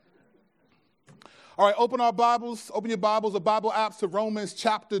All right, open your Bibles or Bible apps to Romans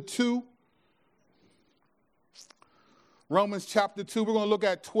chapter 2. Romans chapter 2. We're going to look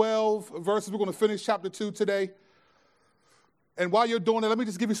at 12 verses. We're going to finish chapter 2 today. And while you're doing it, let me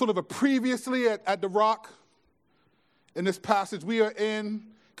just give you sort of a previously at the Rock. In this passage, we are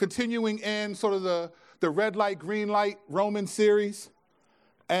continuing in sort of the red light, green light Roman series.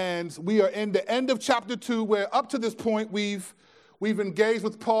 And we are in the end of chapter 2, where up to this point, we've engaged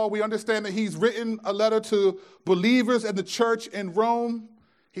with Paul. We understand that he's written a letter to believers in the church in Rome.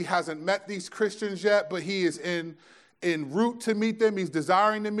 He hasn't met these Christians yet, but he is en route to meet them. He's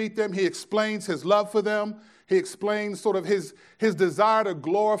desiring to meet them. He explains his love for them. He explains sort of his desire to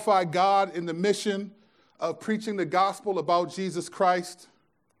glorify God in the mission of preaching the gospel about Jesus Christ.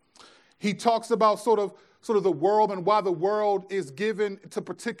 He talks about sort of the world and why the world is given to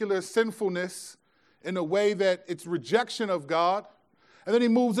particular sinfulness in a way that it's rejection of God. And then he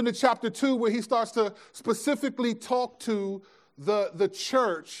moves into chapter 2, where he starts to specifically talk to the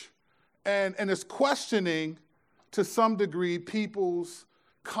church and is questioning, to some degree, people's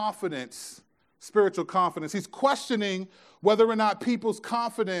confidence, spiritual confidence. He's questioning whether or not people's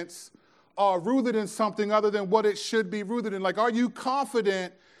confidence are rooted in something other than what it should be rooted in. Like, are you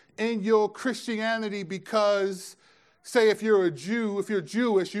confident in your Christianity because, say, if you're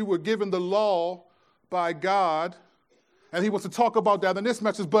Jewish, you were given the law by God, and he wants to talk about that in this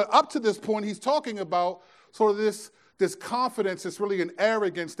message. But up to this point, he's talking about sort of this confidence. It's really an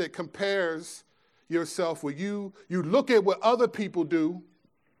arrogance that compares yourself with you. You look at what other people do,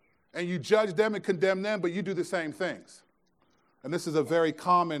 and you judge them and condemn them, but you do the same things. And this is a very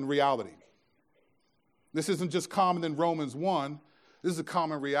common reality. This isn't just common in Romans 1. This is a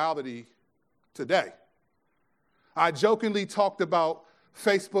common reality today. I jokingly talked about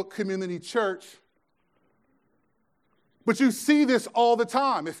Facebook Community Church, but you see this all the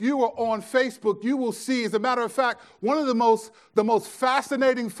time. If you are on Facebook, you will see, as a matter of fact, one of the most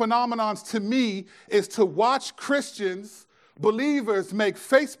fascinating phenomenons to me is to watch Christians, believers, make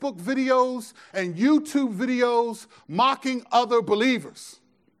Facebook videos and YouTube videos mocking other believers.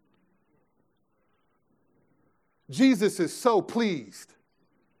 Jesus is so pleased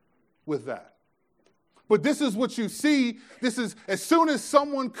with that. But this is what you see. This is as soon as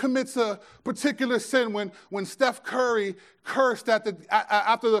someone commits a particular sin, when Steph Curry cursed after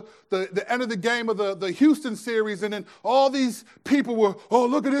the end of the game of the Houston series, and then all these people were, oh,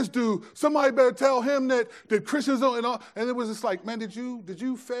 look at this dude. Somebody better tell him that Christians don't, and it was just like, man, did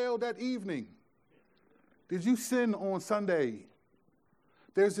you fail that evening? Did you sin on Sunday?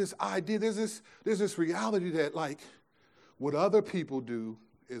 There's this idea, there's this reality that, like, what other people do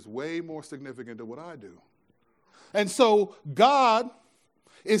is way more significant than what I do. And so God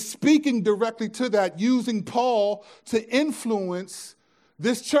is speaking directly to that, using Paul to influence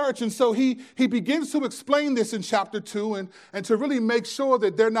this church. And so he begins to explain this in chapter 2 and to really make sure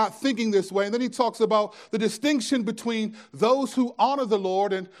that they're not thinking this way. And then he talks about the distinction between those who honor the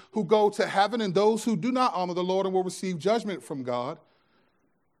Lord and who go to heaven, and those who do not honor the Lord and will receive judgment from God.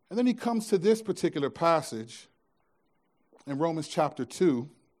 And then he comes to this particular passage in Romans chapter 2.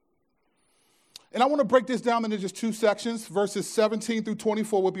 And I want to break this down into just two sections. Verses 17 through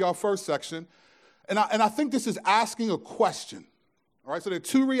 24 will be our first section. And I think this is asking a question. All right, so there are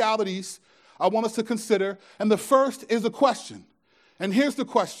two realities I want us to consider. And the first is a question. And here's the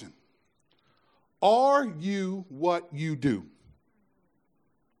question. Are you what you do?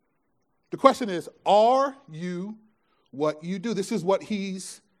 The question is, are you what you do? This is what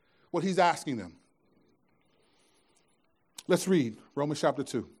he's asking them. Let's read Romans chapter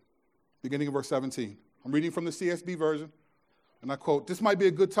 2, beginning in verse 17. I'm reading from the CSB version, and I quote, "This might be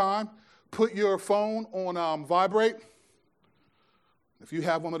a good time. Put your phone on vibrate. If you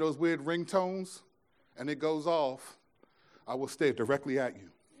have one of those weird ringtones and it goes off, I will stare directly at you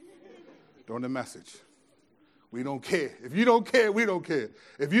during the message. We don't care. If you don't care, we don't care.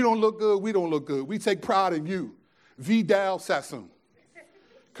 If you don't look good, we don't look good. We take pride in you. Vidal Sassoon."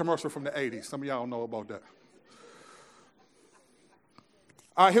 Commercial from the 80s. Some of y'all know about that.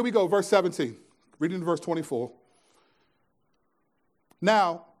 All right, here we go, verse 17. Reading to verse 24.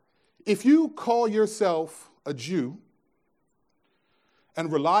 "Now, if you call yourself a Jew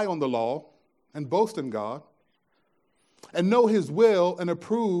and rely on the law and boast in God and know his will and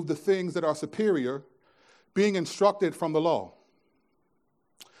approve the things that are superior, being instructed from the law,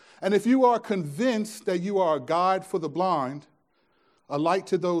 and if you are convinced that you are a guide for the blind, a light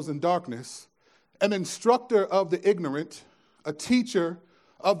to those in darkness, an instructor of the ignorant, a teacher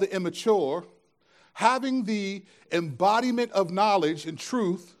of the immature, having the embodiment of knowledge and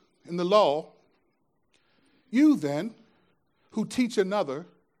truth in the law, you then, who teach another,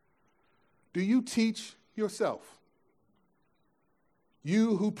 do you teach yourself?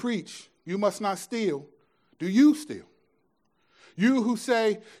 You who preach, you must not steal, do you steal? You who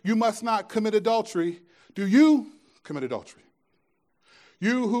say you must not commit adultery, do you commit adultery?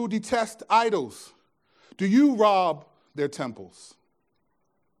 You who detest idols, do you rob their temples?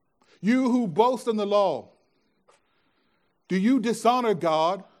 You who boast in the law, do you dishonor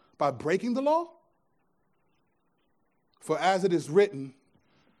God by breaking the law? For as it is written,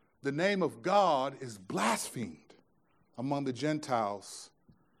 the name of God is blasphemed among the Gentiles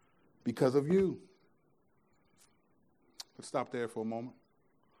because of you. Let's stop there for a moment.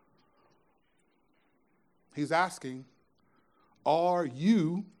 He's asking, are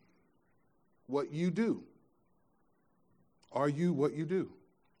you what you do? Are you what you do?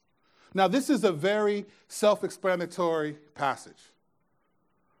 Now, this is a very self-explanatory passage,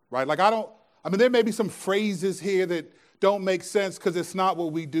 right? Like, there may be some phrases here that don't make sense because it's not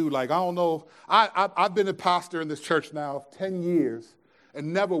what we do. Like, I don't know. I've been a pastor in this church now 10 years,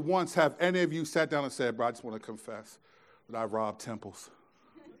 and never once have any of you sat down and said, bro, I just want to confess that I robbed temples.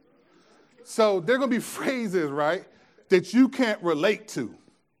 So there are going to be phrases, right, that you can't relate to.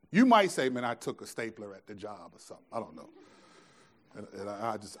 You might say, man, I took a stapler at the job or something. I don't know. And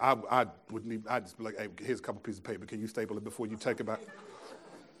I just be like, hey, here's a couple pieces of paper. Can you staple it before you take it back?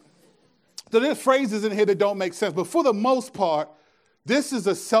 So there's phrases in here that don't make sense. But for the most part, this is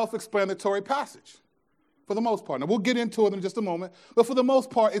a self-explanatory passage. For the most part. Now, we'll get into it in just a moment. But for the most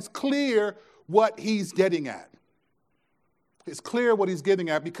part, it's clear what he's getting at. It's clear what he's getting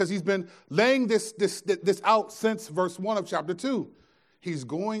at because he's been laying this out since verse 1 of chapter 2. He's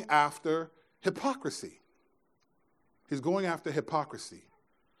going after hypocrisy. He's going after hypocrisy.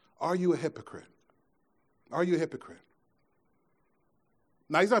 Are you a hypocrite? Are you a hypocrite?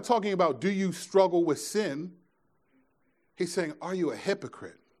 Now, he's not talking about do you struggle with sin. He's saying, are you a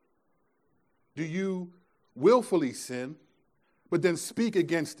hypocrite? Do you willfully sin, but then speak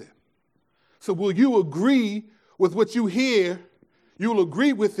against it? So will you agree with what you hear? You'll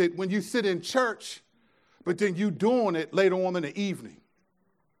agree with it when you sit in church, but then you doing it later on in the evening,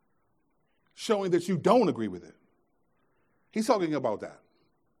 showing that you don't agree with it. He's talking about that.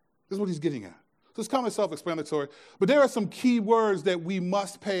 This is what he's getting at. So it's kind of self-explanatory, but there are some key words that we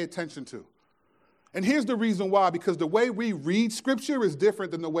must pay attention to. And here's the reason why, because the way we read Scripture is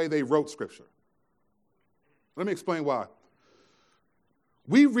different than the way they wrote Scripture. Let me explain why.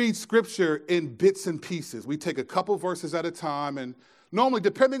 We read Scripture in bits and pieces. We take a couple verses at a time, and normally,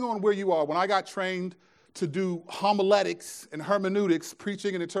 depending on where you are, when I got trained to do homiletics and hermeneutics,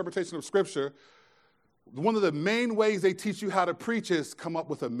 preaching and interpretation of Scripture, one of the main ways they teach you how to preach is come up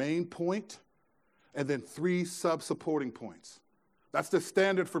with a main point and then 3 sub-supporting points. That's the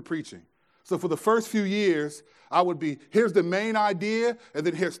standard for preaching. So for the first few years, I would be, here's the main idea, and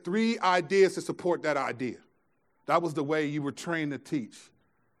then here's 3 ideas to support that idea. That was the way you were trained to teach.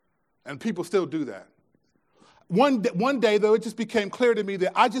 And people still do that. One day, though, it just became clear to me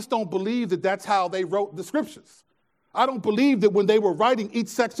that I just don't believe that that's how they wrote the Scriptures. I don't believe that when they were writing each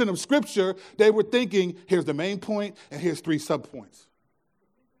section of Scripture, they were thinking, here's the main point, and here's 3 subpoints.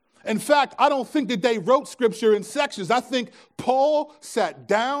 In fact, I don't think that they wrote Scripture in sections. I think Paul sat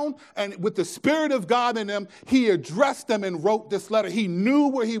down, and with the Spirit of God in him, he addressed them and wrote this letter. He knew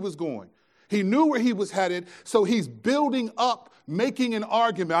where he was going. He knew where he was headed, so he's building up, making an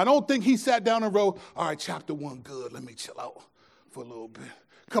argument. I don't think he sat down and wrote, all right, chapter 1, good, let me chill out for a little bit.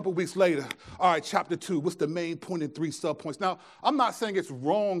 A couple weeks later, all right, chapter 2, what's the main point and 3 subpoints? Now, I'm not saying it's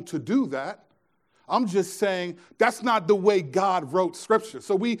wrong to do that. I'm just saying that's not the way God wrote Scripture.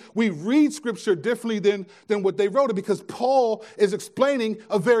 So we read Scripture differently than what they wrote it because Paul is explaining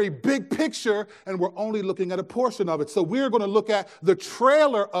a very big picture and we're only looking at a portion of it. So we're going to look at the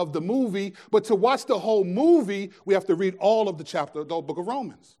trailer of the movie, but to watch the whole movie, we have to read all of the chapter of the book of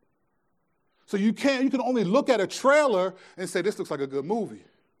Romans. So you can only look at a trailer and say, this looks like a good movie.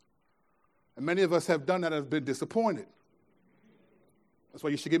 And many of us have done that and have been disappointed. That's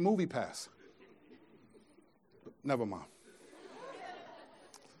why you should get Movie Pass. Never mind.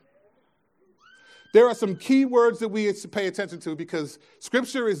 There are some key words that we pay attention to because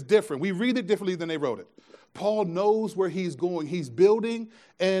Scripture is different. We read it differently than they wrote it. Paul knows where he's going. He's building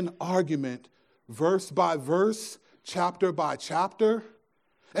an argument, verse by verse, chapter by chapter.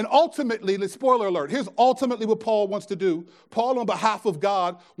 And ultimately, spoiler alert, here's ultimately what Paul wants to do. Paul, on behalf of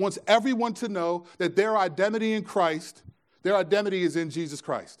God, wants everyone to know that their identity in Christ, their identity is in Jesus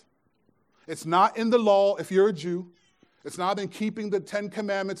Christ. It's not in the law if you're a Jew. It's not in keeping the 10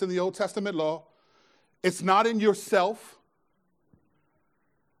 commandments in the Old Testament law. It's not in yourself.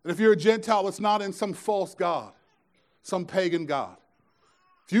 And if you're a Gentile, it's not in some false god, some pagan god.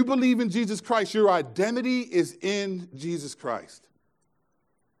 If you believe in Jesus Christ, your identity is in Jesus Christ.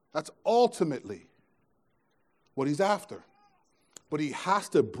 That's ultimately what he's after. But he has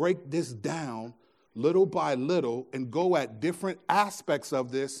to break this down little by little and go at different aspects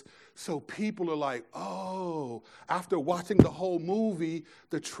of this so people are like, oh, after watching the whole movie,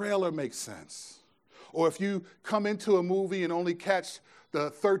 the trailer makes sense. Or if you come into a movie and only catch the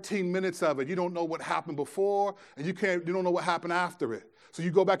 13 minutes of it, you don't know what happened before and you don't know what happened after it. So you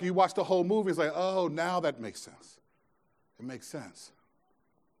go back and you watch the whole movie, it's like, oh, now that makes sense. It makes sense.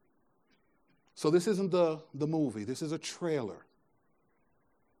 So this isn't the movie, this is a trailer.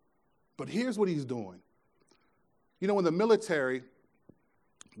 But here's what he's doing. You know, in the military,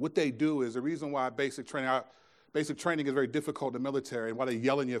 what they do is the reason why basic training is very difficult in the military and why they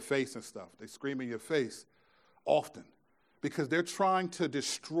yell in your face and stuff. They scream in your face often because they're trying to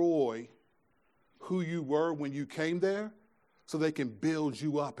destroy who you were when you came there so they can build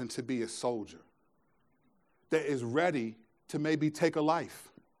you up and to be a soldier that is ready to maybe take a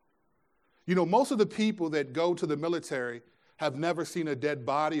life. You know, most of the people that go to the military have never seen a dead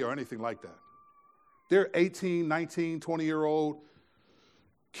body or anything like that. They're 18, 19, 20-year-old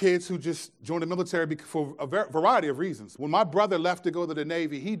kids who just joined the military for a variety of reasons. When my brother left to go to the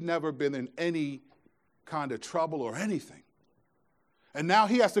Navy, he'd never been in any kind of trouble or anything. And now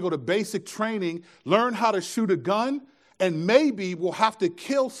he has to go to basic training, learn how to shoot a gun, and maybe will have to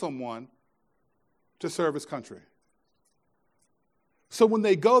kill someone to serve his country. So when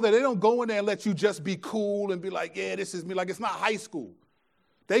they go there, they don't go in there and let you just be cool and be like, yeah, this is me. Like, it's not high school.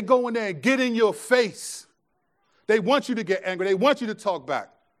 They go in there and get in your face. They want you to get angry. They want you to talk back.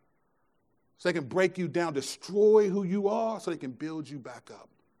 So they can break you down, destroy who you are, so they can build you back up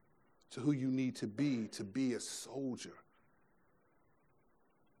to who you need to be a soldier.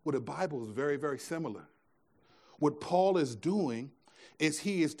 Well, the Bible is very, very similar. What Paul is doing is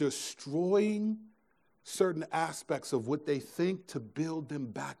he is destroying certain aspects of what they think to build them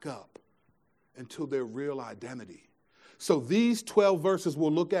back up into their real identity. So these 12 verses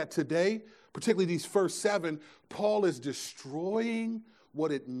we'll look at today, particularly these first 7, Paul is destroying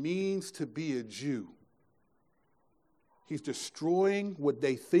what it means to be a Jew. He's destroying what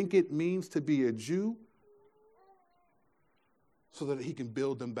they think it means to be a Jew so that he can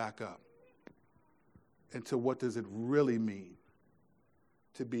build them back up into what does it really mean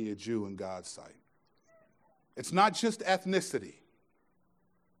to be a Jew in God's sight. It's not just ethnicity.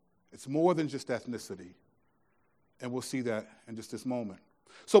 It's more than just ethnicity. And we'll see that in just this moment.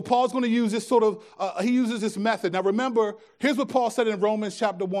 So Paul's going to use this he uses this method. Now remember, here's what Paul said in Romans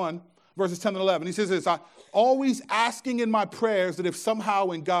chapter 1, verses 10 and 11. He says this, "I'm always asking in my prayers that if somehow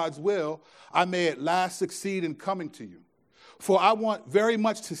in God's will, I may at last succeed in coming to you. For I want very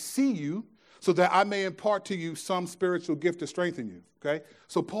much to see you so that I may impart to you some spiritual gift to strengthen you." Okay?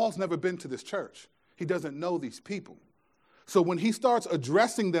 So Paul's never been to this church. He doesn't know these people. So when he starts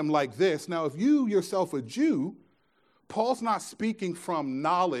addressing them like this, now if you yourself a Jew, Paul's not speaking from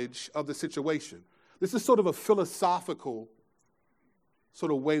knowledge of the situation. This is sort of a philosophical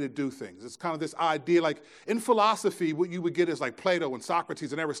sort of way to do things. It's kind of this idea, like in philosophy, what you would get is like Plato and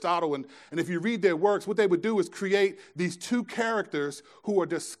Socrates and Aristotle, and if you read their works, what they would do is create these two characters who are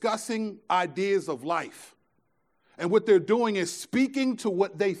discussing ideas of life. And what they're doing is speaking to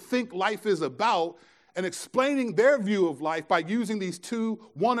what they think life is about and explaining their view of life by using these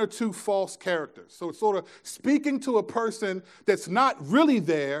one or two false characters. So it's sort of speaking to a person that's not really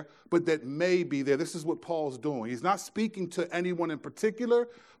there, but that may be there. This is what Paul's doing. He's not speaking to anyone in particular,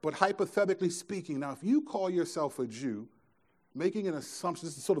 but hypothetically speaking. Now, if you call yourself a Jew, making an assumption,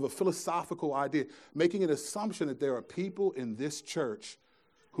 this is sort of a philosophical idea, making an assumption that there are people in this church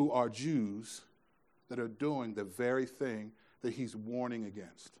who are Jews that are doing the very thing that he's warning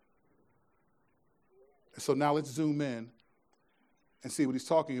against. So now let's zoom in and see what he's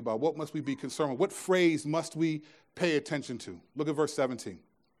talking about. What must we be concerned with? What phrase must we pay attention to? Look at verse 17.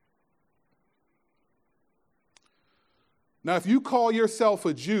 Now, if you call yourself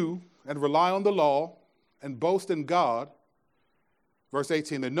a Jew and rely on the law and boast in God, verse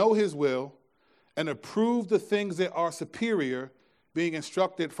 18, and know his will and approve the things that are superior, being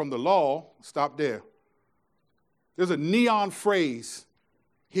instructed from the law, stop there. There's a neon phrase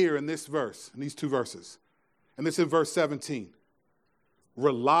here in this verse, in these two verses. And this is verse 17.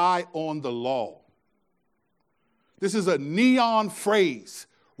 Rely on the law. This is a neon phrase.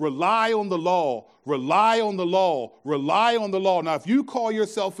 Rely on the law, rely on the law, rely on the law. Now, if you call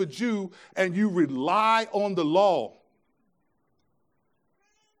yourself a Jew and you rely on the law,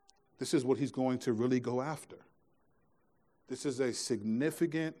 this is what he's going to really go after. This is a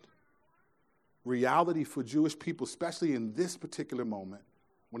significant reality for Jewish people, especially in this particular moment,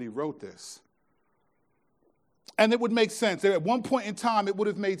 when he wrote this. And it would make sense. At one point in time, it would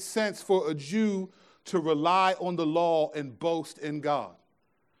have made sense for a Jew to rely on the law and boast in God.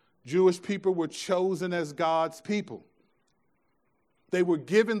 Jewish people were chosen as God's people. They were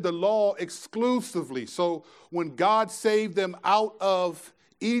given the law exclusively. So when God saved them out of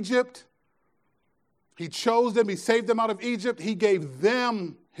Egypt, he chose them, he saved them out of Egypt, he gave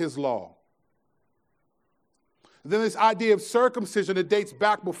them his law. Then this idea of circumcision that dates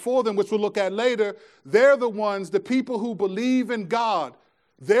back before them, which we'll look at later, they're the ones, the people who believe in God,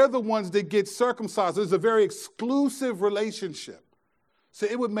 they're the ones that get circumcised. It's a very exclusive relationship. So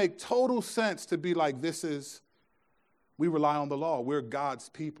it would make total sense to be like, we rely on the law. We're God's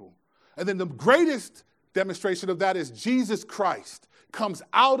people. And then the greatest demonstration of that is Jesus Christ comes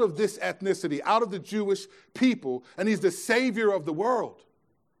out of this ethnicity, out of the Jewish people, and he's the savior of the world.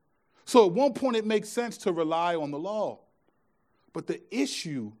 So at one point, it makes sense to rely on the law. But the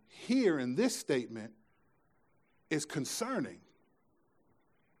issue here in this statement is concerning.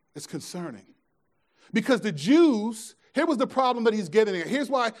 It's concerning. Because the Jews, here was the problem that he's getting at. Here's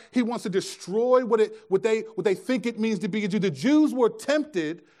why he wants to destroy what they think it means to be a Jew. The Jews were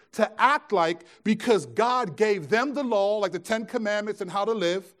tempted to act like, because God gave them the law, like the 10 Commandments and how to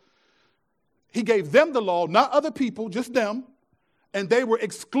live, he gave them the law, not other people, just them, and they were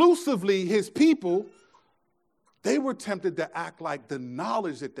exclusively his people. They were tempted to act like the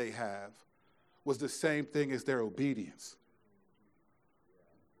knowledge that they have was the same thing as their obedience.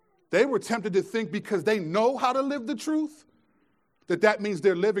 They were tempted to think because they know how to live the truth, that means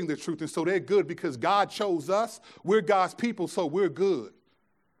they're living the truth, and so they're good because God chose us. We're God's people, so we're good.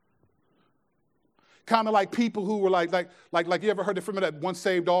 Kind of like people who were like you ever heard the phrase that once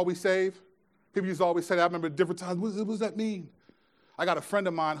saved, always saved? People used to always say that. I remember different times. What does that mean? I got a friend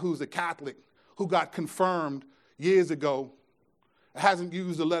of mine who's a Catholic who got confirmed years ago, hasn't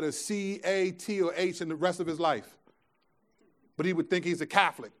used the letters C, A, T, or H in the rest of his life. But he would think he's a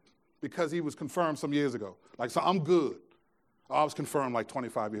Catholic because he was confirmed some years ago. Like, so I'm good. I was confirmed like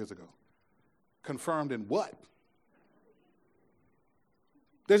 25 years ago. Confirmed in what?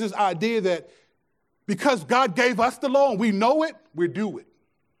 There's this idea that because God gave us the law and we know it, we do it.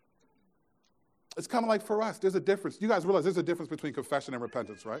 It's kind of like for us, there's a difference. You guys realize there's a difference between confession and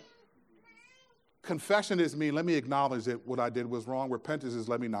repentance, right? Confession is me, let me acknowledge that what I did was wrong. Repentance is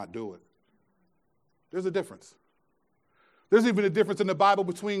let me not do it. There's a difference. There's even a difference in the Bible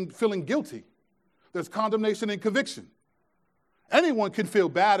between feeling guilty. There's condemnation and conviction. Anyone can feel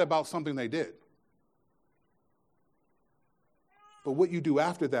bad about something they did. But what you do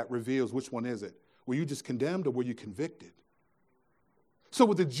after that reveals which one is it. Were you just condemned or were you convicted? So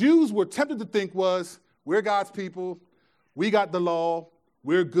what the Jews were tempted to think was, we're God's people, we got the law,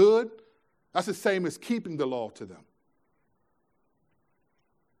 we're good. That's the same as keeping the law to them.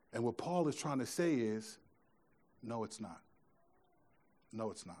 And what Paul is trying to say is, no, it's not.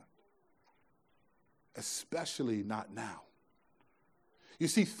 No, it's not. Especially not now. You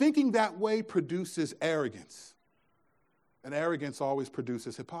see, thinking that way produces arrogance. And arrogance always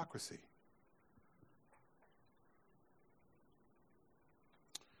produces hypocrisy.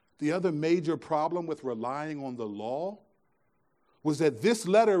 The other major problem with relying on the law was that this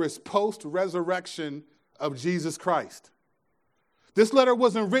letter is post-resurrection of Jesus Christ. This letter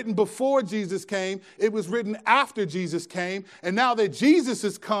wasn't written before Jesus came. It was written after Jesus came. And now that Jesus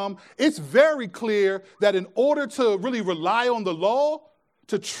has come, it's very clear that in order to really rely on the law,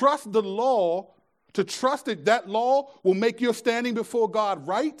 to trust the law, to trust that law will make your standing before God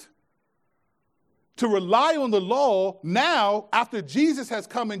right, to rely on the law now, after Jesus has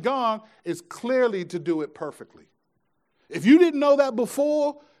come and gone, is clearly to do it perfectly. If you didn't know that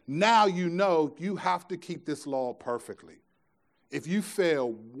before, now you know you have to keep this law perfectly. If you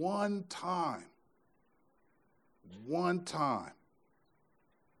fail one time,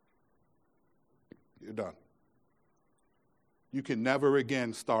 you're done. You can never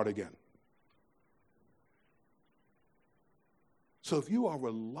again start again. So if you are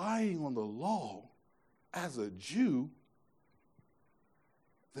relying on the law as a Jew,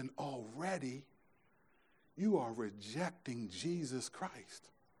 then already you are rejecting Jesus Christ.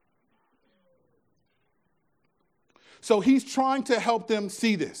 So he's trying to help them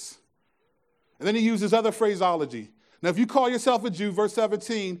see this. And then he uses other phraseology. Now, if you call yourself a Jew, verse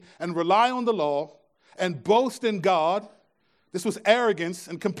 17, and rely on the law and boast in God, this was arrogance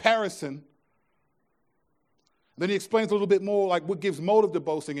and comparison. Then he explains a little bit more like what gives motive to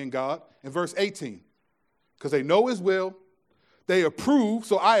boasting in God in verse 18. Because they know his will, they approve,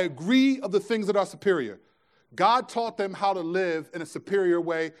 so I agree of the things that are superior. God taught them how to live in a superior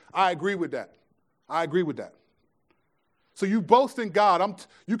way. I agree with that. So you boast in God.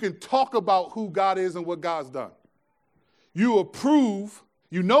 You can talk about who God is and what God's done. You approve,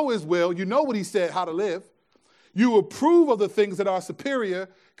 you know his will, you know what he said, how to live. You approve of the things that are superior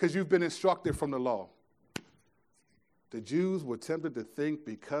because you've been instructed from the law. The Jews were tempted to think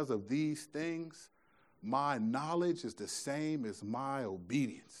because of these things, my knowledge is the same as my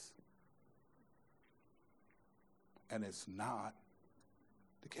obedience. And it's not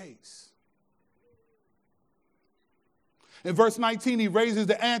the case. In verse 19, he raises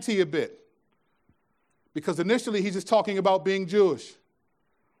the ante a bit. Because initially, he's just talking about being Jewish.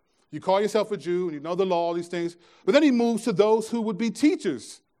 You call yourself a Jew, and you know the law, all these things. But then he moves to those who would be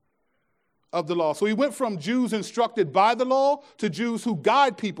teachers of the law. So he went from Jews instructed by the law to Jews who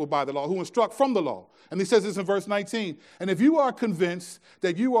guide people by the law, who instruct from the law. And he says this in verse 19. And if you are convinced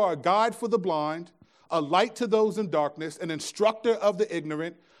that you are a guide for the blind, a light to those in darkness, an instructor of the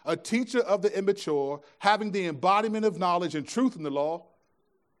ignorant, a teacher of the immature, having the embodiment of knowledge and truth in the law,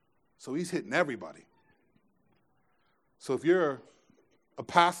 so he's hitting everybody. So if you're a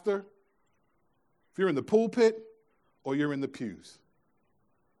pastor, if you're in the pulpit, or you're in the pews,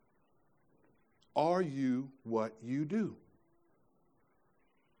 are you what you do?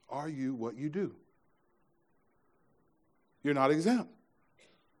 Are you what you do? You're not exempt.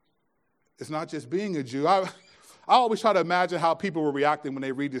 It's not just being a Jew. I always try to imagine how people were reacting when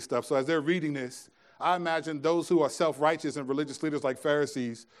they read this stuff. So as they're reading this, I imagine those who are self-righteous and religious leaders like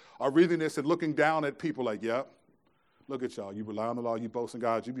Pharisees are reading this and looking down at people like, yep, look at y'all. You rely on the law. You boast in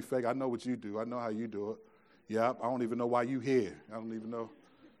God. You be fake. I know what you do. I know how you do it. Yep, I don't even know why you here. I don't even know.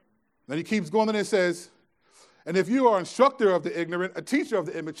 Then he keeps going and says, and if you are an instructor of the ignorant, a teacher of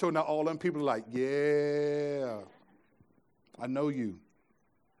the immature, now all them people are like, yeah, I know you.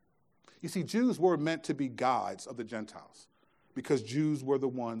 You see, Jews were meant to be guides of the Gentiles because Jews were the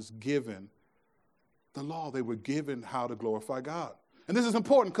ones given the law. They were given how to glorify God. And this is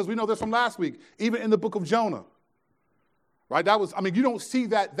important because we know this from last week, even in the book of Jonah. Right? You don't see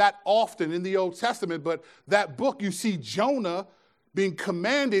that often in the Old Testament, but that book, you see Jonah being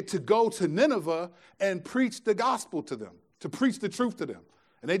commanded to go to Nineveh and preach the gospel to them, to preach the truth to them.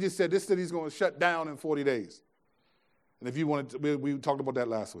 And they just said, this city's going to shut down in 40 days. And if you wanted to, we talked about that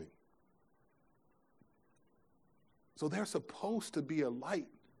last week. So they're supposed to be a light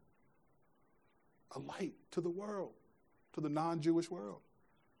to the world, to the non-Jewish world.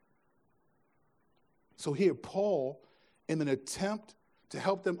 So here, Paul, in an attempt to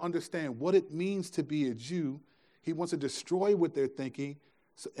help them understand what it means to be a Jew, he wants to destroy what they're thinking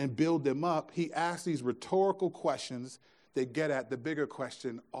and build them up. He asks these rhetorical questions that get at the bigger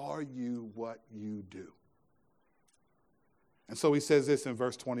question, are you what you do? And so he says this in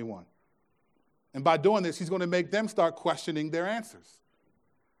verse 21. And by doing this, he's going to make them start questioning their answers.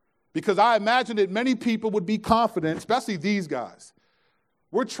 Because I imagine that many people would be confident, especially these guys.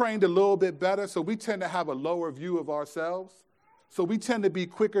 We're trained a little bit better, so we tend to have a lower view of ourselves. So we tend to be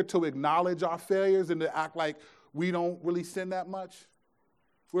quicker to acknowledge our failures and to act like we don't really sin that much.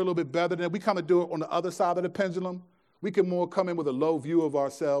 We're a little bit better than that. We kind of do it on the other side of the pendulum. We can more come in with a low view of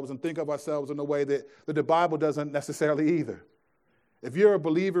ourselves and think of ourselves in a way that the Bible doesn't necessarily either. If you're a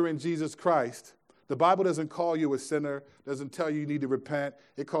believer in Jesus Christ, the Bible doesn't call you a sinner, doesn't tell you need to repent.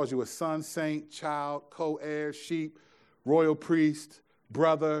 It calls you a son, saint, child, co-heir, sheep, royal priest,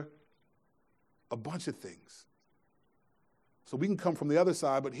 brother, a bunch of things. So we can come from the other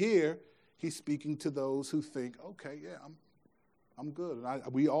side, but here he's speaking to those who think, okay, yeah, I'm good.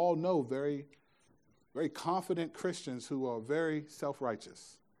 And we all know very, very confident Christians who are very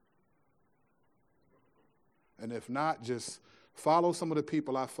self-righteous. And if not, just follow some of the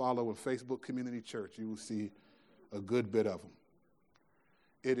people I follow in Facebook Community Church. You will see a good bit of them.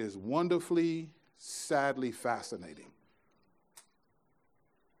 It is wonderfully, sadly fascinating.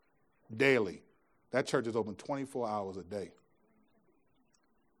 Daily. That church is open 24 hours a day.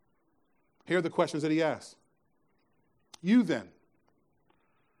 Here are the questions that he asks. You then,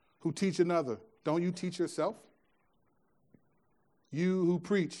 who teach another, don't you teach yourself? You who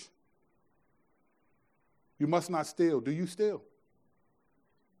preach, you must not steal. Do you steal?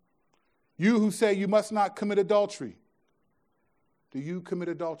 You who say you must not commit adultery, do you commit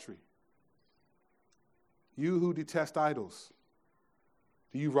adultery? You who detest idols,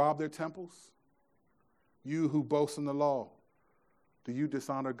 do you rob their temples? You who boast in the law, do you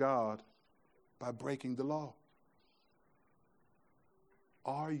dishonor God by breaking the law?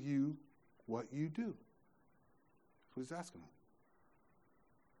 Are you what you do? That's what he's asking them.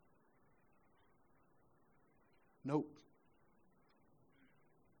 Nope.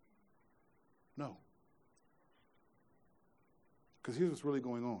 No. Because here's what's really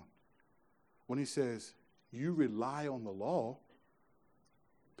going on. When he says, You rely on the law,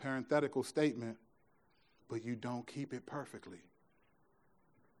 parenthetical statement, but you don't keep it perfectly.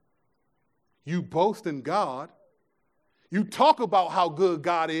 You boast in God. You talk about how good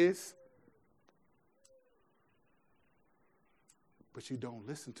God is, but you don't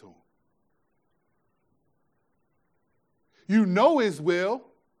listen to him. You know his will,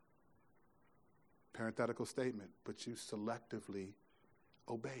 parenthetical statement, but you selectively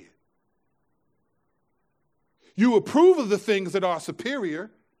obey it. You approve of the things that are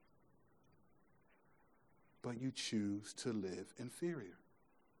superior, but you choose to live inferior.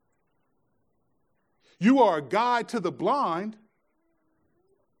 You are a guide to the blind,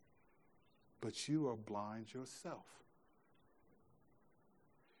 but you are blind yourself.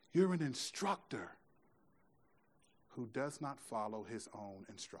 You're an instructor who does not follow his own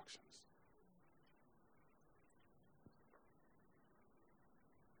instructions.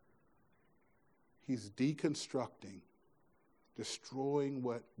 He's deconstructing, destroying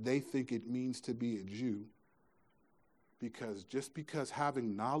what they think it means to be a Jew, because just because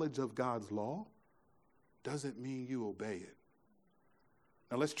having knowledge of God's law doesn't mean you obey it.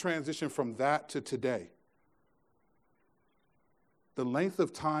 Now let's transition from that to today. The length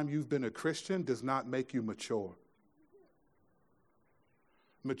of time you've been a Christian does not make you mature.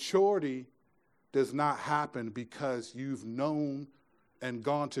 Maturity does not happen because you've known and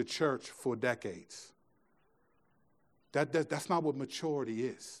gone to church for decades. That's not what maturity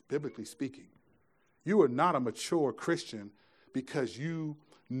is, biblically speaking. You are not a mature Christian because you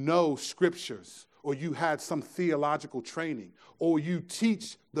know scriptures, or you had some theological training, or you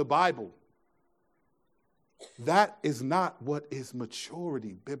teach the Bible. That is not what is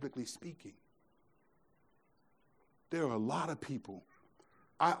maturity, biblically speaking. There are a lot of people.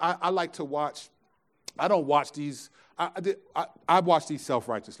 I like to watch. I don't watch these. I watch these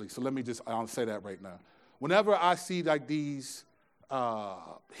self-righteously. So I'll say that right now. Whenever I see like these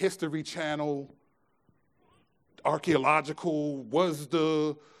History Channel, archaeological, was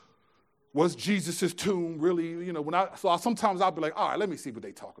Jesus' tomb really, sometimes I'll be like, all right, let me see what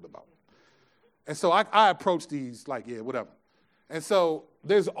they're talking about. And so I approach these like, yeah, whatever. And so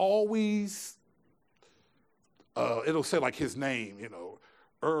there's always, it'll say like his name,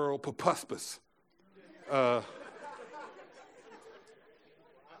 Earl Papuspus.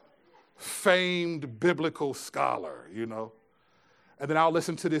 Famed biblical scholar, And then I'll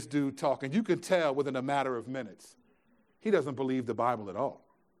listen to this dude talk, and you can tell within a matter of minutes, he doesn't believe the Bible at all.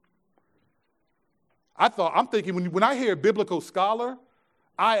 I'm thinking when I hear biblical scholar,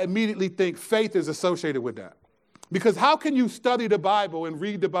 I immediately think faith is associated with that. Because how can you study the Bible and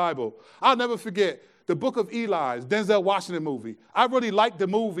read the Bible? I'll never forget the Book of Eli, Denzel Washington movie. I really liked the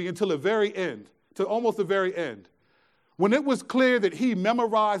movie until the very end, to almost the very end. When it was clear that he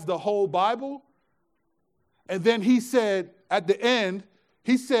memorized the whole Bible, and then he said, at the end,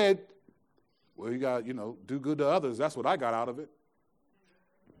 he said, well, you got, do good to others. That's what I got out of it.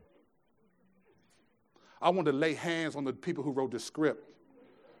 I wanted to lay hands on the people who wrote the script.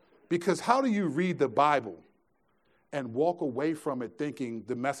 Because how do you read the Bible and walk away from it thinking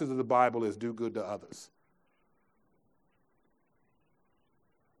the message of the Bible is do good to others?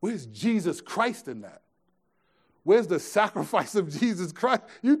 Where's Jesus Christ in that? Where's the sacrifice of Jesus Christ?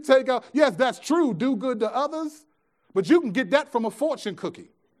 You take out, yes, that's true, do good to others, but you can get that from a fortune cookie.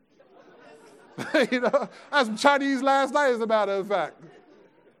 I had some Chinese last night, as a matter of fact.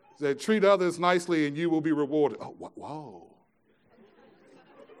 Said, treat others nicely and you will be rewarded. Oh, whoa.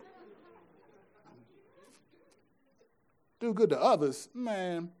 Do good to others,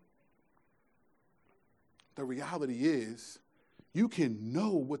 man. The reality is, you can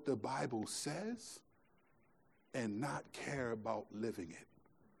know what the Bible says and not care about living it.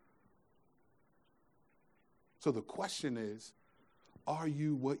 So the question is, are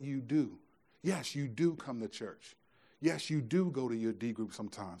you what you do? Yes, you do come to church. Yes, you do go to your D group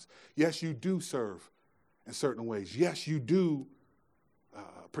sometimes. Yes, you do serve in certain ways. Yes, you do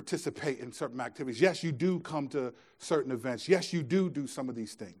participate in certain activities. Yes, you do come to certain events. Yes, you do some of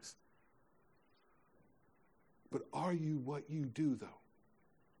these things. But are you what you do, though?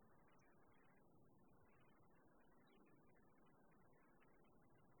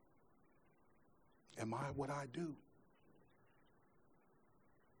 Am I what I do?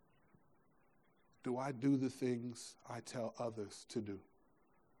 Do I do the things I tell others to do?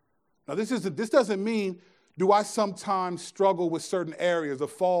 Now, this doesn't mean, do I sometimes struggle with certain areas or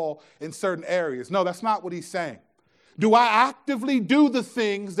fall in certain areas? No, that's not what he's saying. Do I actively do the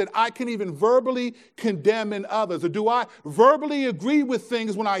things that I can even verbally condemn in others? Or do I verbally agree with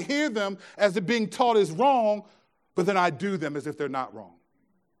things when I hear them as it being taught is wrong, but then I do them as if they're not wrong?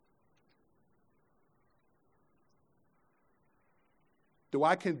 do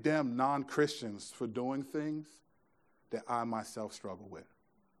I condemn non-Christians for doing things that I myself struggle with?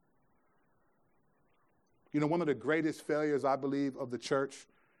 You know, one of the greatest failures, I believe, of the church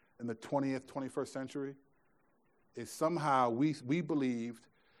in the 20th, 21st century is somehow we believed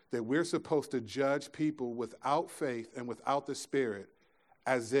that we're supposed to judge people without faith and without the Spirit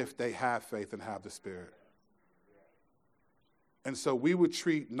as if they have faith and have the Spirit. And so we would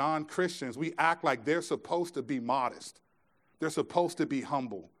treat non-Christians, we act like they're supposed to be modest. They're supposed to be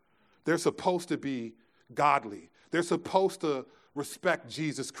humble. They're supposed to be godly. They're supposed to respect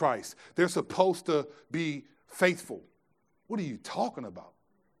Jesus Christ. They're supposed to be faithful. What are you talking about?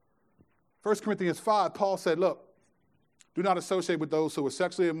 1 Corinthians 5, Paul said, look, do not associate with those who are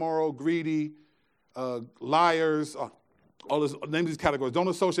sexually immoral, greedy, liars, all those, name these categories. Don't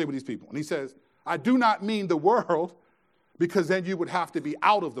associate with these people. And he says, I do not mean the world, because then you would have to be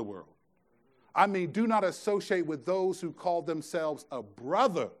out of the world. I mean, do not associate with those who call themselves a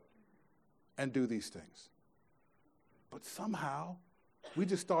brother and do these things. But somehow, we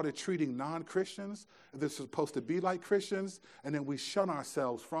just started treating non-Christians, they're supposed to be like Christians, and then we shun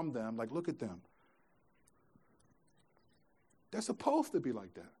ourselves from them, like, look at them. They're supposed to be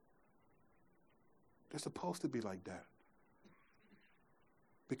like that. They're supposed to be like that.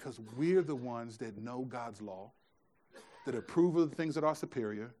 Because we're the ones that know God's law, that approve of the things that are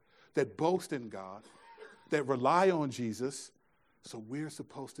superior, that boast in God, that rely on Jesus. So we're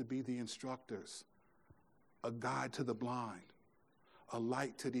supposed to be the instructors, a guide to the blind, a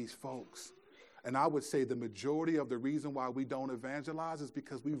light to these folks. And I would say the majority of the reason why we don't evangelize is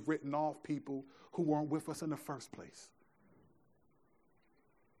because we've written off people who weren't with us in the first place.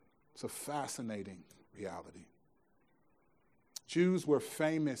 It's a fascinating reality. Jews were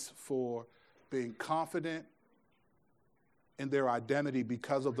famous for being confident in their identity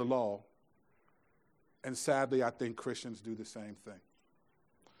because of the law. And sadly, I think Christians do the same thing.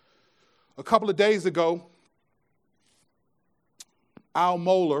 A couple of days ago, Al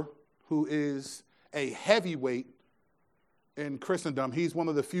Mohler, who is a heavyweight in Christendom, he's one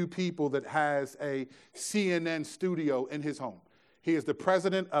of the few people that has a CNN studio in his home. He is the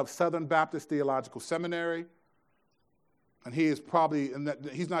president of Southern Baptist Theological Seminary. And he is probably, and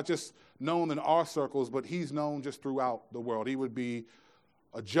he's not just known in our circles, but he's known just throughout the world. He would be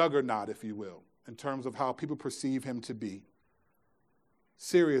a juggernaut, if you will, in terms of how people perceive him to be.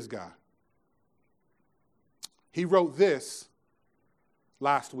 Serious guy. He wrote this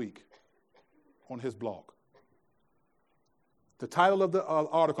last week on his blog. The title of the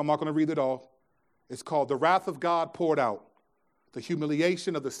article, I'm not going to read it all, it's called The Wrath of God Poured Out, the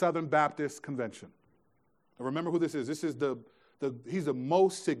Humiliation of the Southern Baptist Convention. Now remember who this is. This is he's the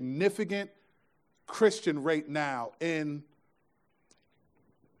most significant Christian right now I'm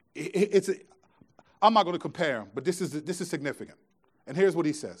not going to compare him, but this is significant. And here's what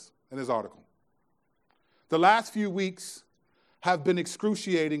he says in his article. The last few weeks have been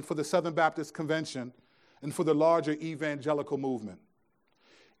excruciating for the Southern Baptist Convention and for the larger evangelical movement.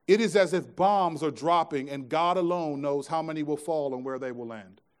 It is as if bombs are dropping and God alone knows how many will fall and where they will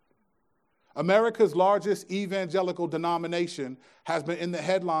land. America's largest evangelical denomination has been in the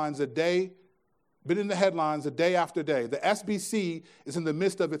headlines a day after day. The SBC is in the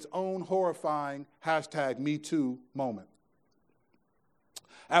midst of its own horrifying #MeToo moment.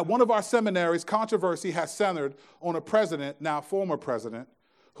 At one of our seminaries, controversy has centered on a president, now former president,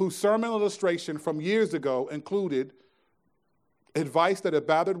 whose sermon illustration from years ago included advice that a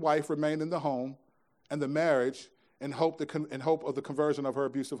battered wife remain in the home and the marriage in hope of the conversion of her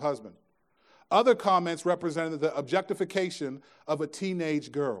abusive husband. Other comments represented the objectification of a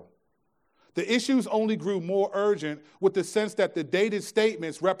teenage girl. The issues only grew more urgent with the sense that the dated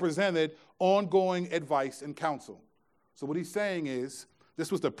statements represented ongoing advice and counsel. So what he's saying is,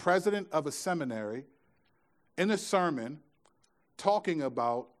 this was the president of a seminary in a sermon talking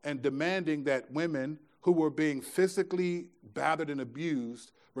about and demanding that women who were being physically battered and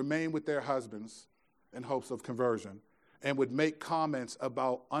abused remain with their husbands in hopes of conversion, and would make comments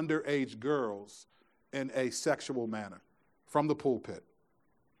about underage girls in a sexual manner from the pulpit.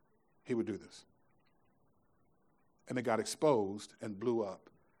 He would do this. And it got exposed and blew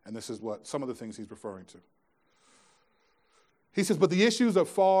up. And this is what some of the things he's referring to. He says, but the issues are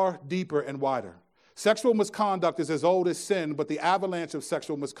far deeper and wider. Sexual misconduct is as old as sin, but the avalanche of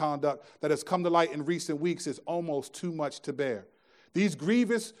sexual misconduct that has come to light in recent weeks is almost too much to bear. These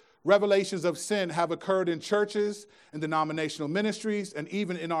grievous revelations of sin have occurred in churches, in denominational ministries, and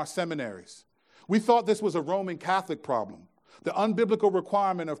even in our seminaries. We thought this was a Roman Catholic problem. The unbiblical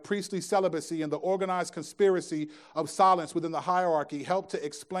requirement of priestly celibacy and the organized conspiracy of silence within the hierarchy helped to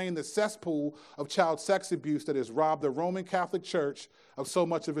explain the cesspool of child sex abuse that has robbed the Roman Catholic Church of so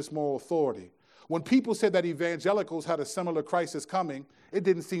much of its moral authority. When people said that evangelicals had a similar crisis coming, it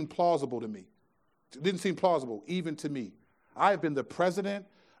didn't seem plausible to me. It didn't seem plausible, even to me. I have been the president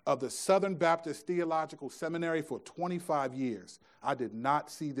of the Southern Baptist Theological Seminary for 25 years. I did not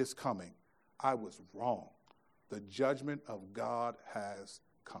see this coming. I was wrong. The judgment of God has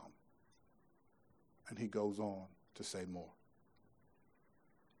come. And he goes on to say more.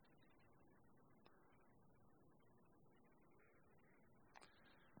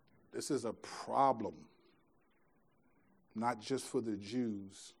 This is a problem, not just for the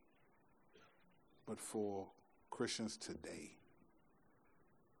Jews, but for Christians today.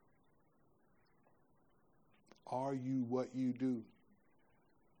 Are you what you do?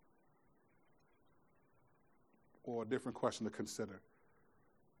 Or a different question to consider.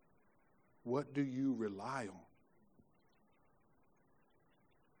 What do you rely on?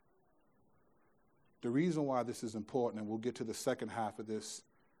 The reason why this is important, and we'll get to the second half of this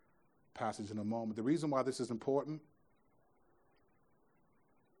passage in a moment, the reason why this is important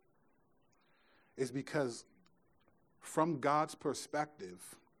is because from God's perspective,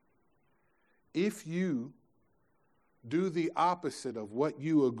 if you do the opposite of what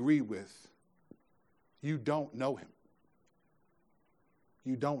you agree with, you don't know him.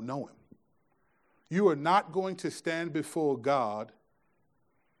 You don't know him. You are not going to stand before God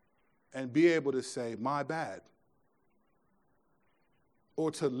and be able to say, my bad. Or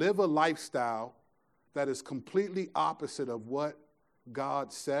to live a lifestyle that is completely opposite of what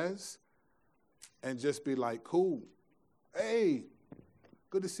God says and just be like, cool, hey,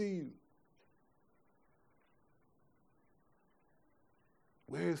 good to see you.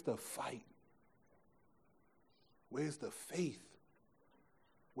 Where's the fight? Where's the faith?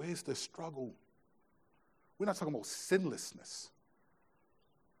 Where's the struggle? We're not talking about sinlessness.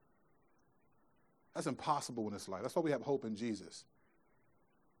 That's impossible in this life. That's why we have hope in Jesus.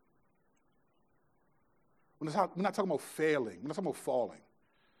 We're not talking about failing. We're not talking about falling.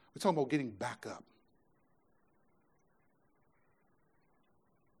 We're talking about getting back up.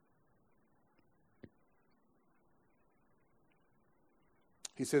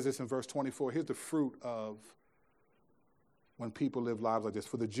 He says this in verse 24. Here's the fruit of when people live lives like this.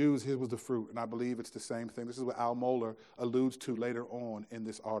 For the Jews, here was the fruit, and I believe it's the same thing. This is what Al Mohler alludes to later on in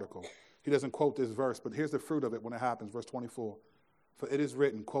this article. He doesn't quote this verse, but here's the fruit of it when it happens, verse 24. For it is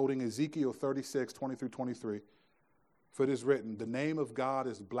written, quoting Ezekiel 36, 20 through 23, for it is written, the name of God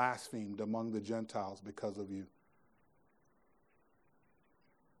is blasphemed among the Gentiles because of you.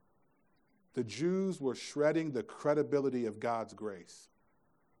 The Jews were shredding the credibility of God's grace.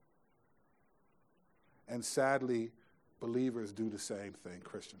 And sadly, believers do the same thing.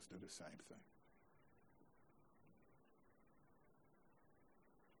 Christians do the same thing.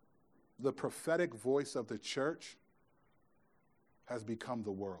 The prophetic voice of the church has become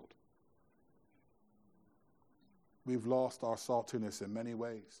the world. We've lost our saltiness in many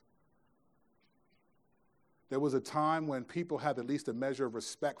ways. There was a time when people had at least a measure of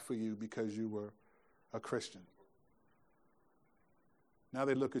respect for you because you were a Christian. Now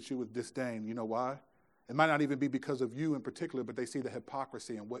they look at you with disdain. You know why? It might not even be because of you in particular, but they see the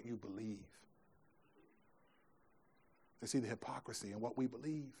hypocrisy in what you believe. They see the hypocrisy in what we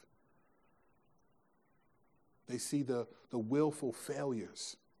believe. They see the willful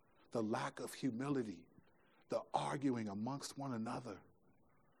failures, the lack of humility, the arguing amongst one another.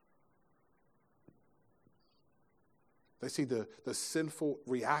 They see the sinful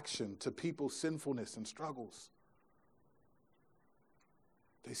reaction to people's sinfulness and struggles.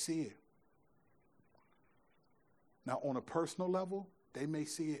 They see it. Now, on a personal level, they may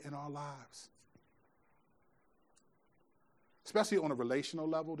see it in our lives. Especially on a relational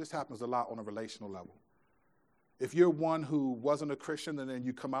level. This happens a lot on a relational level. If you're one who wasn't a Christian and then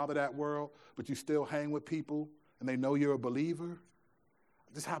you come out of that world, but you still hang with people and they know you're a believer,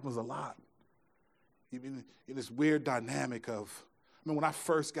 this happens a lot. In this weird dynamic of, when I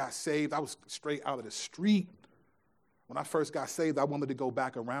first got saved, I was straight out of the street. When I first got saved, I wanted to go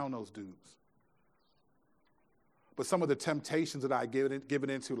back around those dudes. But some of the temptations that I given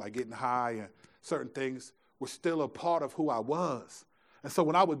into, like getting high and certain things, were still a part of who I was. And so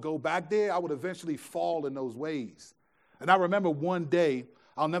when I would go back there, I would eventually fall in those ways. And I remember one day,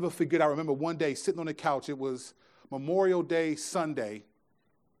 I'll never forget, I remember one day sitting on the couch. It was Memorial Day Sunday,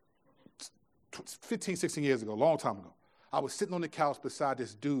 15, 16 years ago, a long time ago. I was sitting on the couch beside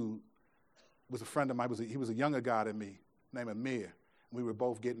this dude. He was a friend of mine. He was a younger guy than me, named Amir. We were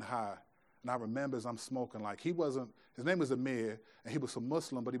both getting high. And I remember as I'm smoking, like his name was Amir, and he was a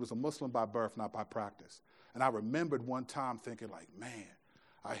Muslim, but he was a Muslim by birth, not by practice. And I remembered one time thinking like, man,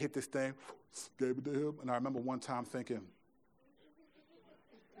 I hit this thing, gave it to him. And I remember one time thinking,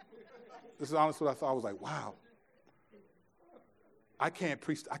 this is honestly what I thought. I was like, wow, I can't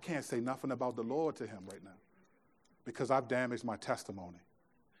say nothing about the Lord to him right now because I've damaged my testimony.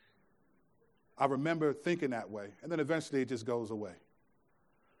 I remember thinking that way, and then eventually it just goes away.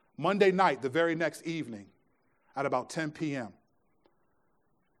 Monday night, the very next evening, at about 10 p.m.,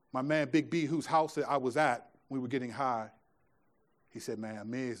 my man Big B, whose house I was at, we were getting high, he said, man,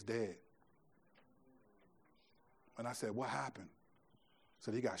 Amir's dead. And I said, what happened? He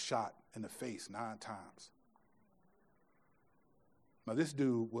said he got shot in the face 9 times. Now, this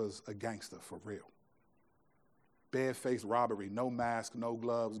dude was a gangster for real. Bare-faced robbery, no mask, no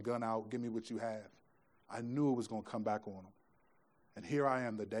gloves, gun out, give me what you have. I knew it was going to come back on him. And here I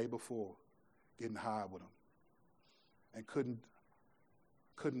am the day before getting high with him. And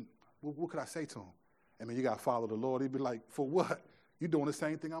what could I say to him? I mean, you got to follow the Lord. He'd be like, for what? You're doing the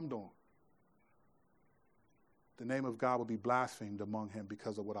same thing I'm doing. The name of God would be blasphemed among him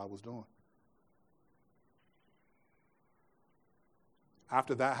because of what I was doing.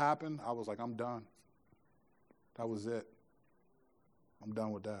 After that happened, I was like, I'm done. That was it. I'm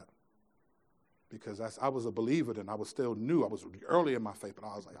done with that. Because I was a believer then. I was still new. I was early in my faith, but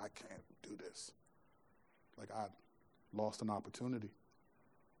I was like, I can't do this. Like I lost an opportunity.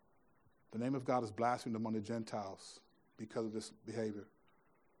 The name of God is blasphemed among the Gentiles because of this behavior.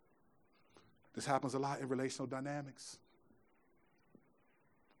 This happens a lot in relational dynamics.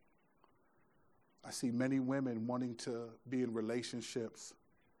 I see many women wanting to be in relationships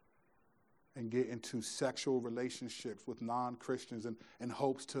and get into sexual relationships with non-Christians in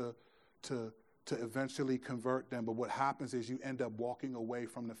hopes to eventually convert them. But what happens is you end up walking away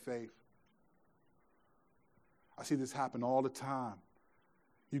from the faith. I see this happen all the time.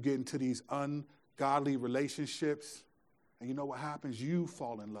 You get into these ungodly relationships, and you know what happens? You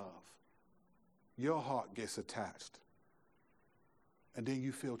fall in love. Your heart gets attached. And then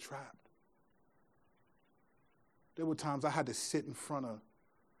you feel trapped. There were times I had to sit in front of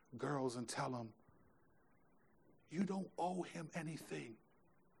girls and tell them, you don't owe him anything.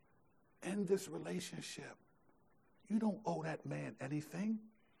 In this relationship, you don't owe that man anything.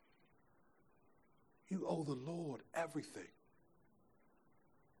 You owe the Lord everything.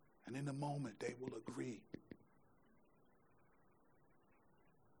 And in a moment, they will agree.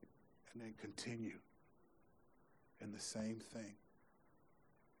 And then continue in the same thing.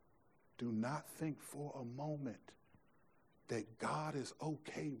 Do not think for a moment that God is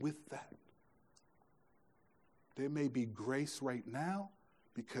okay with that. There may be grace right now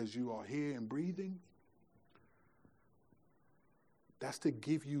because you are here and breathing. That's to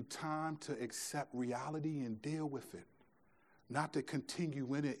give you time to accept reality and deal with it, not to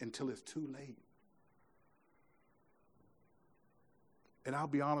continue in it until it's too late. And I'll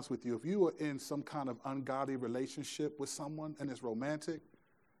be honest with you, if you are in some kind of ungodly relationship with someone and it's romantic,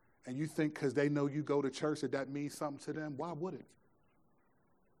 and you think because they know you go to church that means something to them, why would it?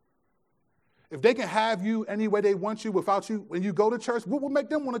 If they can have you any way they want you without you, when you go to church, what would make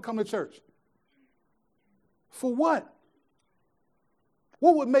them want to come to church? For what?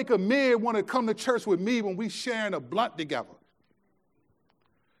 What would make Amir want to come to church with me when we sharing a blunt together?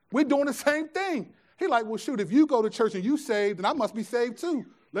 We're doing the same thing. He like, well, shoot, if you go to church and you saved, then I must be saved too.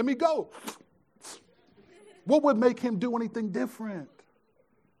 Let me go. What would make him do anything different?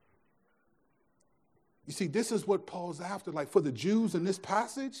 You see, this is what Paul's after. Like for the Jews in this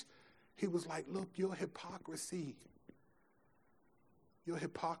passage, he was like, look, your hypocrisy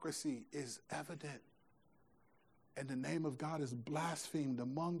is evident. And the name of God is blasphemed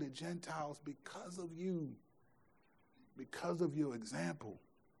among the Gentiles because of you, because of your example.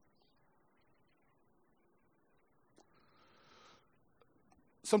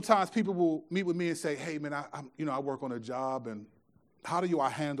 Sometimes people will meet with me and say, hey, man, I work on a job, and how do I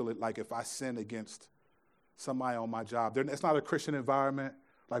handle it, like if I sin against somebody on my job? It's not a Christian environment.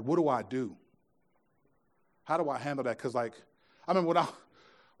 Like, what do I do? How do I handle that? Because, like, I remember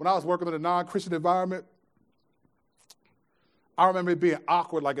when I was working in a non-Christian environment, I remember it being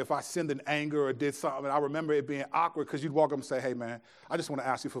awkward, like if I sinned in anger or did something. I remember it being awkward because you'd walk up and say, hey, man, I just want to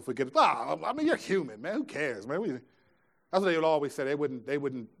ask you for forgiveness. I mean, you're human, man. Who cares, man? That's what they would always say. They wouldn't,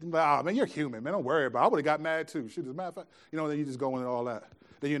 man, you're human, man. Don't worry about it. I would have got mad, too. Shoot, as a matter of fact, then you just go in and all that.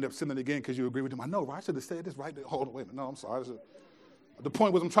 Then you end up sinning again because you agree with them. I know, right? I should have said this right there. Hold on, wait a minute. No, I'm sorry. The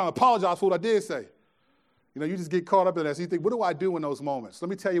point was I'm trying to apologize for what I did say. You just get caught up in that. So you think, what do I do in those moments? Let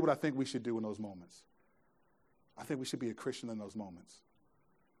me tell you what I think we should do in those moments. I think we should be a Christian in those moments.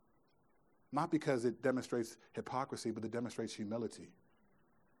 Not because it demonstrates hypocrisy, but it demonstrates humility.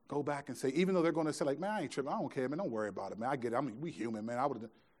 Go back and say, even though they're going to say, like, man, I ain't tripping. I don't care, man. Don't worry about it, man. I get it. I mean, we human, man. I would have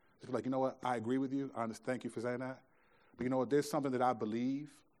just be like, you know what? I agree with you. I understand. Thank you for saying that. But you know what? There's something that I believe.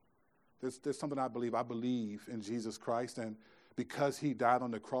 There's something I believe. I believe in Jesus Christ. And because he died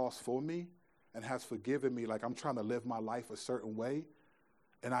on the cross for me and has forgiven me, like I'm trying to live my life a certain way,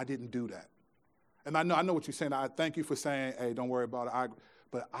 and I didn't do that. And I know what you're saying. I thank you for saying, hey, don't worry about it.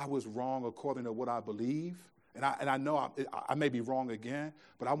 But I was wrong according to what I believe. And I know I may be wrong again,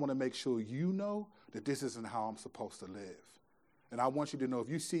 but I want to make sure you know that this isn't how I'm supposed to live. And I want you to know if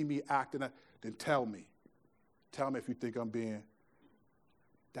you see me acting, then tell me. Tell me if you think I'm being,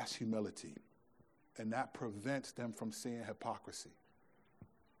 that's humility. And that prevents them from seeing hypocrisy.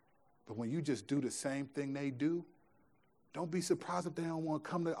 But when you just do the same thing they do, don't be surprised if they don't want to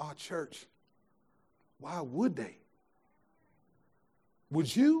come to our church. Why would they?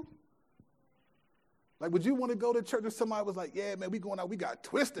 Would you? Like, would you want to go to church if somebody was like, yeah, man, we going out, we got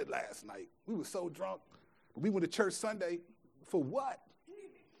twisted last night. We were so drunk. But we went to church Sunday. For what?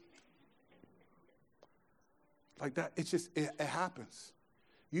 Like that, it's just, it happens.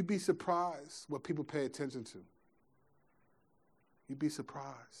 You'd be surprised what people pay attention to. You'd be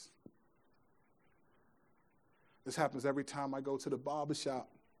surprised. This happens every time I go to the barbershop.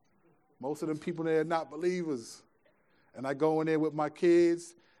 Most of them people there are not believers. And I go in there with my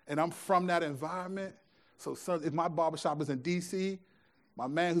kids, and I'm from that environment. So if my barbershop is in D.C., my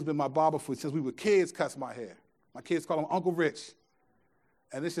man who's been my barber since we were kids cuts my hair. My kids call him Uncle Rich.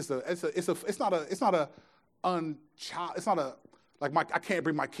 And it's just I can't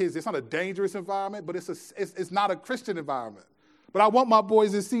bring my kids. It's not a dangerous environment, but it's not a Christian environment. But I want my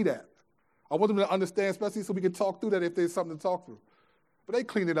boys to see that. I want them to understand, especially so we can talk through that if there's something to talk through. But they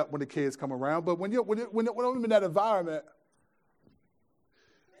clean it up when the kids come around. But when I'm in that environment,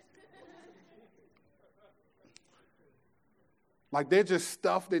 like there's just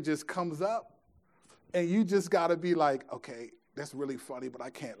stuff that just comes up, and you just got to be like, okay, that's really funny, but I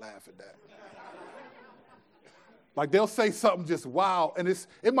can't laugh at that. Like they'll say something just wow, and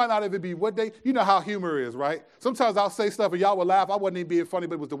it might not even be what you know how humor is, right? Sometimes I'll say stuff and y'all will laugh. I wasn't even being funny,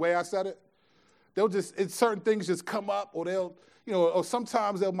 but it was the way I said it. Certain things just come up, or or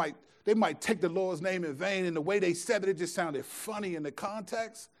sometimes they might take the Lord's name in vain, and the way they said it just sounded funny in the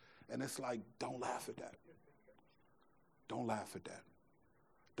context, and it's like, don't laugh at that. Don't laugh at that.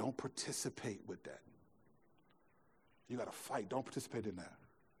 Don't participate with that. You got to fight. Don't participate in that.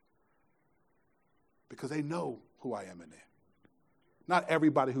 Because they know who I am in there. Not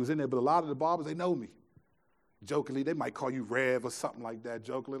everybody who's in there, but a lot of the barbers, they know me. Jokingly, they might call you Rev or something like that,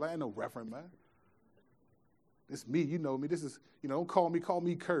 jokingly. Like, I ain't no reverend, man. It's me, you know me. This is, don't call me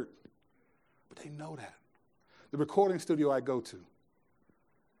Kurt. But they know that. The recording studio I go to,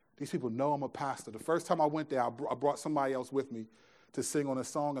 these people know I'm a pastor. The first time I went there, I brought somebody else with me to sing on a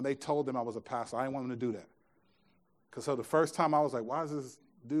song, and they told them I was a pastor. I didn't want them to do that. Because so the first time I was like, why is this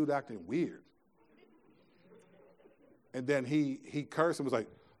dude acting weird? And then he cursed and was like,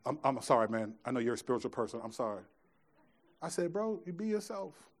 I'm sorry, man. I know you're a spiritual person. I'm sorry. I said, bro, you be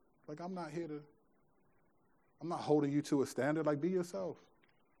yourself. Like, I'm not holding you to a standard. Like, be yourself.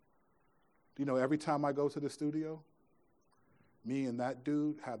 Every time I go to the studio, me and that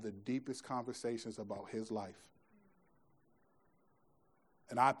dude have the deepest conversations about his life.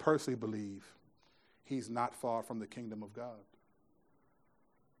 And I personally believe he's not far from the kingdom of God.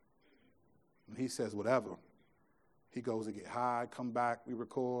 And he says whatever. He goes to get high, come back, we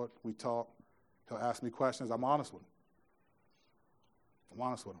record, we talk. He'll ask me questions. I'm honest with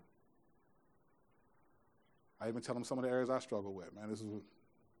him. I even tell him some of the areas I struggle with, man.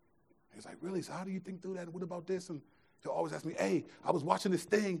 He's like, really? So how do you think through that? And what about this? And he'll always ask me, hey, I was watching this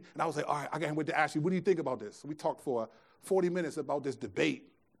thing, and I was like, all right, I can't wait to ask you, what do you think about this? So we talked for 40 minutes about this debate.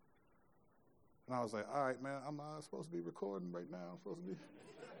 And I was like, all right, man, I'm supposed to be recording right now. I'm supposed to be,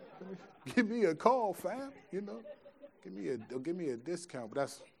 give me a call, fam, Give me a discount,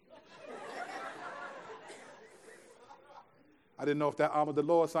 but I didn't know if that honored the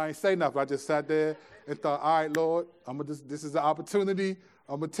Lord, so I ain't say nothing. I just sat there and thought, all right, Lord, this is the opportunity.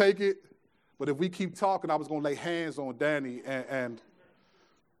 I'm going to take it. But if we keep talking, I was going to lay hands on Danny. And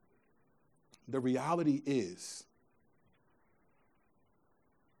the reality is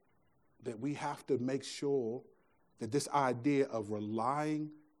that we have to make sure that this idea of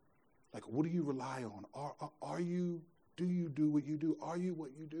relying, like, what do you rely on? Do you do what you do? Are you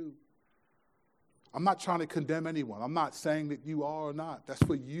what you do? I'm not trying to condemn anyone. I'm not saying that you are or not. That's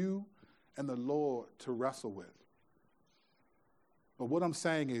for you and the Lord to wrestle with. But what I'm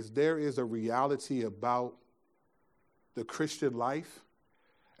saying is there is a reality about the Christian life,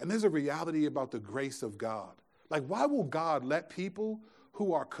 And there's a reality about the grace of God. Like, why will God let people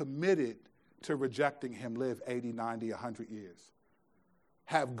who are committed to rejecting him live 80, 90, 100 years?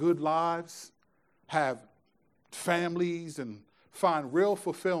 Have good lives, have families, and find real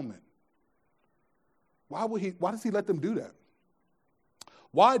fulfillment. Why does he let them do that?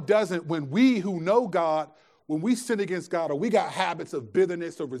 Why doesn't, when we who know God, when we sin against God, or we got habits of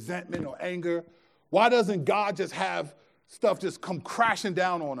bitterness or resentment or anger, why doesn't God just have stuff just come crashing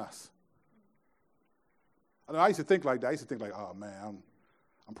down on us? I used to think like that. I used to think like, oh man,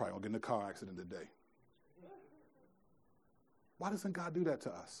 I'm probably gonna get in a car accident today. Why doesn't God do that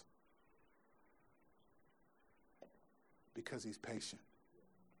to us? Because he's patient.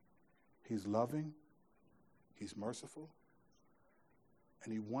 He's loving. He's merciful.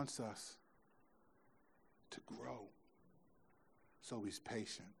 And he wants us to grow. So he's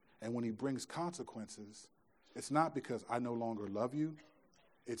patient. And when he brings consequences, it's not because I no longer love you.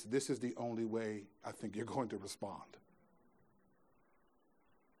 It's this is the only way I think you're going to respond.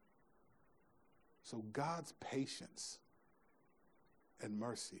 So God's patience and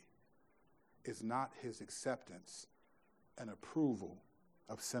mercy is not his acceptance and approval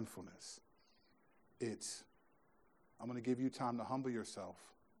of sinfulness. It's, I'm going to give you time to humble yourself,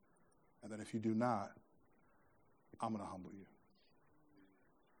 and then if you do not, I'm going to humble you.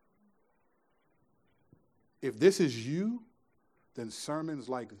 If this is you, then sermons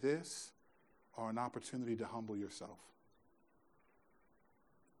like this are an opportunity to humble yourself.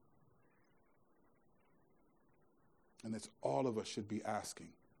 And that's all of us should be asking.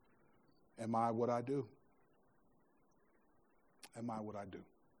 Am I what I do? Am I what I do?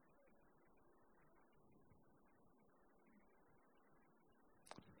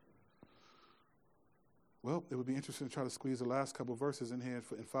 Well, it would be interesting to try to squeeze the last couple verses in here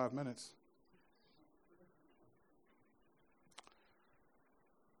in 5 minutes.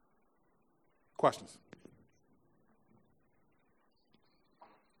 Questions?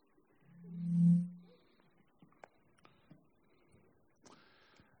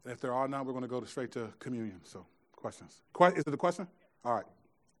 And if there are none, we're going to go straight to communion. So, questions? Is it a question? All right.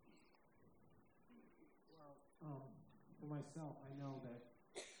 Well, for myself, I know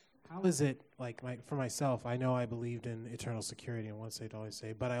that. How is it, like, for myself, I know I believed in eternal security and once saved, always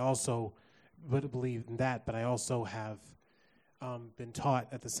saved, but I also believe in that, but I also have been taught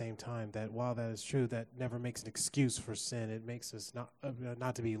at the same time that while that is true, that never makes an excuse for sin. It makes us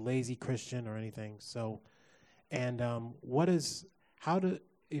not to be lazy Christian or anything. So, and how do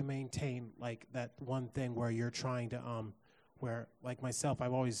you maintain, like, that one thing where you're trying to, where, like myself,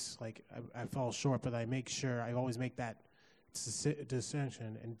 I've always, like, I fall short, but I make sure, I always make that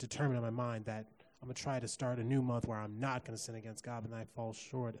distinction and determine in my mind that I'm going to try to start a new month where I'm not going to sin against God, and I fall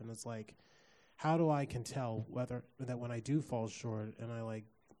short. And it's like, how do I can tell whether that when I do fall short and I, like,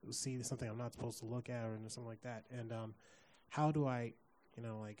 see something I'm not supposed to look at or something like that, and how do I,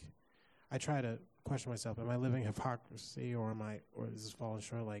 like, I try to question myself, am I living hypocrisy or is this falling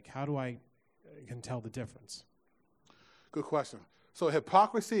short? Like, how do I can tell the difference? Good question. So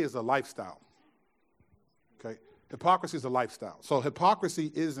hypocrisy is a lifestyle. Okay? Hypocrisy is a lifestyle. So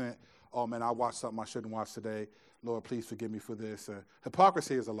hypocrisy isn't, oh man, I watched something I shouldn't watch today. Lord, please forgive me for this.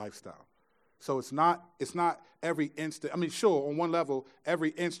 Hypocrisy is a lifestyle. So it's not every instant. I mean, sure, on one level, every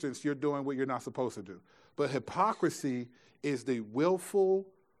instance you're doing what you're not supposed to do. But hypocrisy is the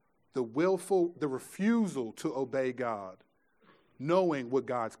refusal to obey God, knowing what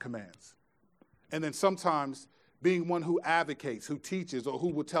God's commands. And then sometimes being one who advocates, who teaches, or who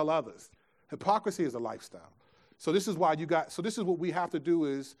will tell others. Hypocrisy is a lifestyle. So this is why this is what we have to do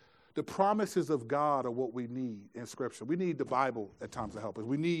is the promises of God are what we need in Scripture. We need the Bible at times to help us.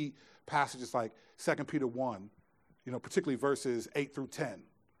 We need passages like 2 Peter 1, particularly verses 8 through 10,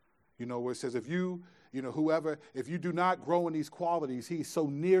 where it says, if you do not grow in these qualities, he's so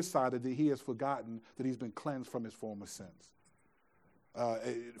nearsighted that he has forgotten that he's been cleansed from his former sins.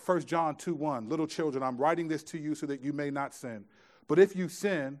 1 John 2:1, little children, I'm writing this to you so that you may not sin. But if you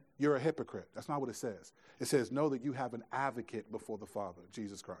sin, you're a hypocrite. That's not what it says. It says, know that you have an advocate before the Father,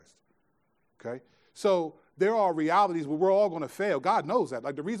 Jesus Christ. Okay? So there are realities where we're all going to fail. God knows that.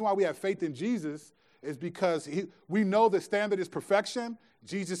 Like, the reason why we have faith in Jesus is because we know the standard is perfection.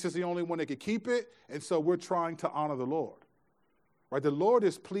 Jesus is the only one that can keep it. And so we're trying to honor the Lord. Right? The Lord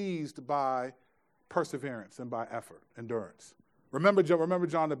is pleased by perseverance and by effort, endurance. Remember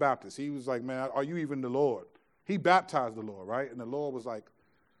John the Baptist. He was like, man, are you even the Lord? He baptized the Lord, right? And the Lord was like,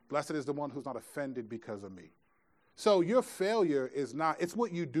 blessed is the one who's not offended because of me. So your failure is not, it's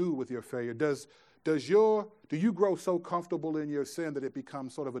what you do with your failure. Do you grow so comfortable in your sin that it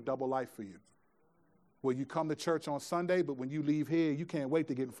becomes sort of a double life for you? Well, you come to church on Sunday, but when you leave here, you can't wait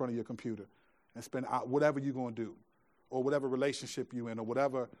to get in front of your computer and spend whatever you're going to do or whatever relationship you're in or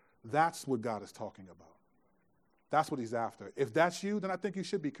whatever. That's what God is talking about. That's what he's after. If that's you, then I think you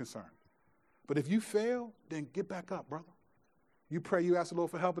should be concerned. But if you fail, then get back up, brother. You pray, you ask the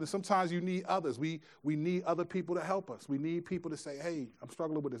Lord for help, and sometimes you need others. We need other people to help us. We need people to say, hey, I'm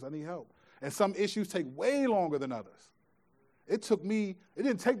struggling with this. I need help. And some issues take way longer than others. It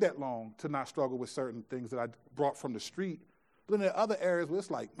didn't take that long to not struggle with certain things that I brought from the street. But then there are other areas where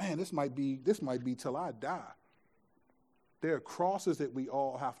it's like, man, this might be till I die. There are crosses that we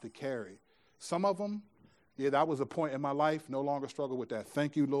all have to carry. Some of them, yeah, that was a point in my life, no longer struggle with that.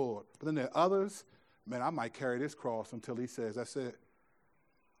 Thank you, Lord. But then there are others, man, I might carry this cross until he says, that's it.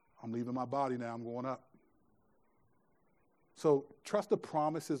 I'm leaving my body now, I'm going up. So trust the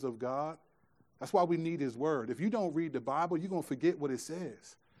promises of God. That's why we need his word. If you don't read the Bible, you're going to forget what it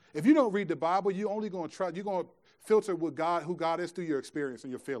says. If you don't read the Bible, you're only going to try, you're going to filter who God is through your experience and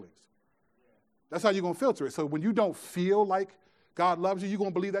your feelings. That's how you're going to filter it. So when you don't feel like God loves you, you're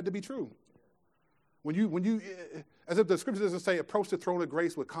going to believe that to be true. When you, as if the scripture doesn't say, approach the throne of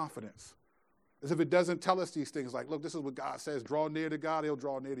grace with confidence. As if it doesn't tell us these things like, look, this is what God says. Draw near to God, he'll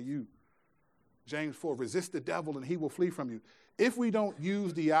draw near to you. James 4, resist the devil and he will flee from you. If we don't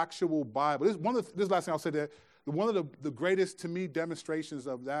use the actual Bible, this last thing I'll say that, one of the greatest, to me, demonstrations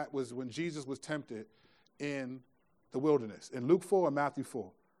of that was when Jesus was tempted in the wilderness, in Luke 4 and Matthew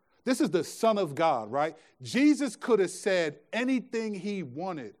 4. This is the Son of God, right? Jesus could have said anything he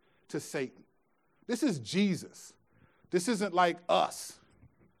wanted to Satan. This is Jesus. This isn't like us.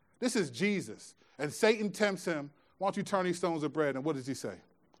 This is Jesus. And Satan tempts him, why don't you turn these stones to bread? And what does he say?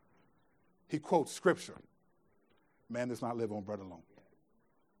 He quotes scripture. Man does not live on bread alone.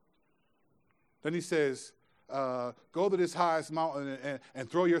 Then he says, go to this highest mountain and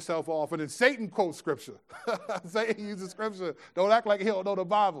throw yourself off. And then Satan quotes scripture. Satan uses scripture. Don't act like he don't know the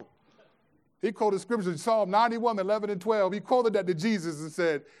Bible. He quoted scripture, Psalm 91, 11 and 12. He quoted that to Jesus and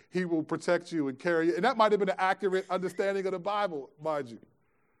said, he will protect you and carry you. And that might have been an accurate understanding of the Bible, mind you.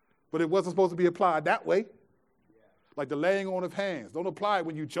 But it wasn't supposed to be applied that way. Like the laying on of hands. Don't apply it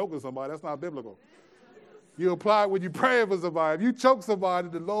when you choke with somebody. That's not biblical. You apply it when you pray for somebody. If you choke somebody,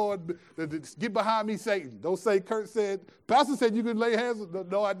 the Lord, get behind me, Satan. Don't say Kurt said, Pastor said you could lay hands.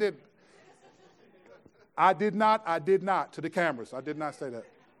 No, I didn't. I did not, to the cameras. I did not say that.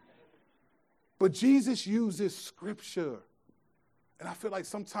 But Jesus uses scripture. And I feel like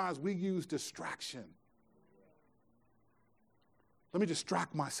sometimes we use distraction. Let me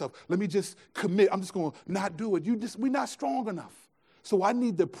distract myself. Let me just commit. I'm just going to not do it. We're not strong enough. So I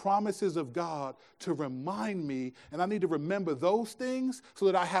need the promises of God to remind me, and I need to remember those things so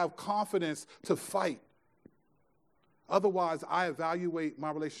that I have confidence to fight. Otherwise, I evaluate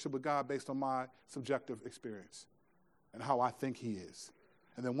my relationship with God based on my subjective experience and how I think he is.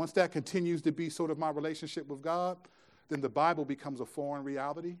 And then once that continues to be sort of my relationship with God, then the Bible becomes a foreign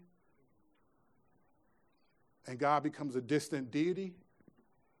reality. And God becomes a distant deity.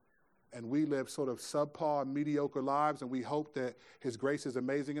 And we live sort of subpar, mediocre lives, and we hope that his grace is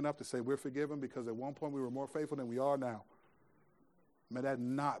amazing enough to say we're forgiven because at one point we were more faithful than we are now. May that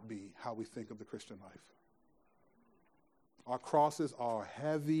not be how we think of the Christian life. Our crosses are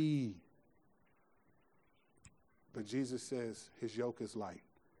heavy. But Jesus says his yoke is light.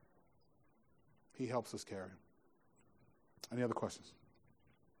 He helps us carry him. Any other questions?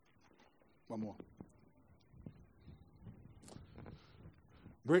 One more.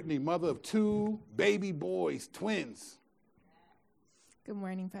 Brittany, mother of 2 baby boys, twins. Good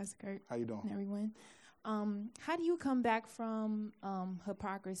morning, Pastor Kurt. How you doing? Everyone. How do you come back from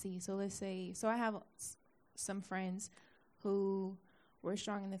hypocrisy? So let's say, I have some friends who were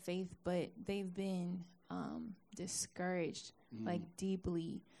strong in the faith, but they've been discouraged, like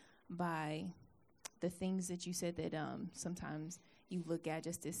deeply by the things that you said that sometimes you look at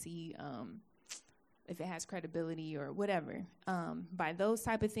just to see if it has credibility or whatever, by those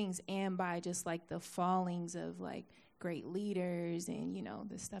type of things and by just like the fallings of like great leaders and, you know,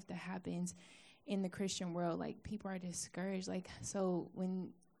 the stuff that happens in the Christian world, like people are discouraged. Like, so when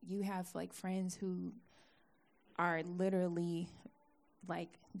you have like friends who are literally like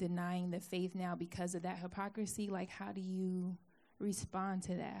denying the faith now because of that hypocrisy, like how do you respond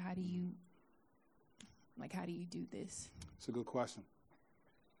to that? How do you do this? It's a good question.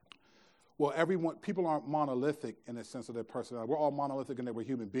 Well, people aren't monolithic in the sense of their personality. We're all monolithic in that we're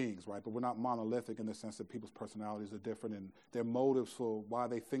human beings, right? But we're not monolithic in the sense that people's personalities are different and their motives for why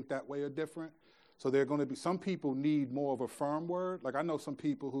they think that way are different. So there are going to be, some people need more of a firm word. Like I know some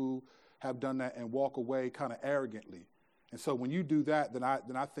people who have done that and walk away kind of arrogantly And so when you do that, then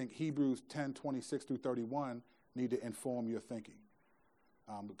I think Hebrews 10:26 through 31 need to inform your thinking.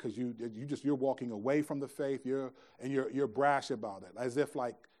 Because you're walking away from the faith, you're brash about it, as if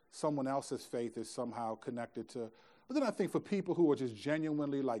like someone else's faith is somehow connected to. But then I think for people who are just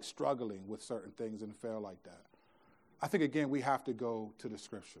genuinely like struggling with certain things and feel like that, I think again we have to go to the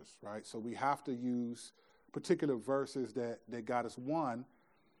scriptures, right? So we have to use particular verses that got us. One,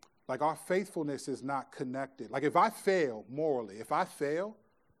 like our faithfulness is not connected. Like if I fail morally,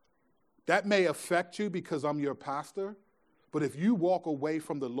 that may affect you because I'm your pastor. But if you walk away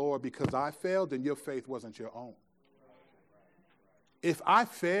from the Lord because I failed, then your faith wasn't your own. If I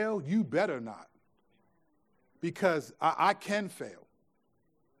fail, you better not. Because I can fail.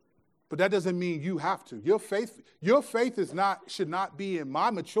 But that doesn't mean you have to. Your faith should not be in my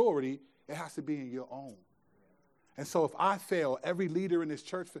maturity. It has to be in your own. And so if I fail, every leader in this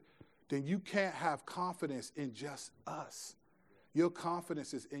church, then you can't have confidence in just us. Your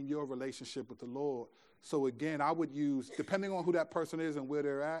confidence is in your relationship with the Lord. So again, I would use, depending on who that person is and where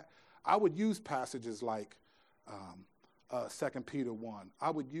they're at, I would use passages like 2 Peter 1. I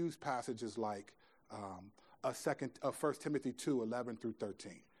would use passages like 1 Timothy 2, 11 through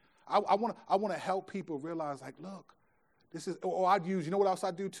 13. I want to help people realize, like, look, this is, or I'd use, you know what else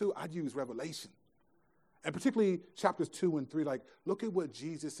I do too? I'd use Revelation. And particularly chapters 2 and 3, like, look at what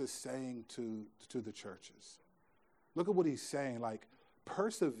Jesus is saying to the churches. Look at what he's saying, like,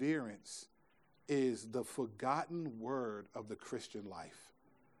 perseverance is the forgotten word of the Christian life.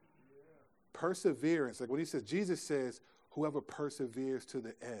 Perseverance, like when he says, Jesus says, whoever perseveres to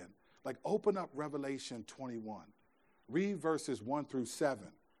the end. Like open up Revelation 21, read verses 1 through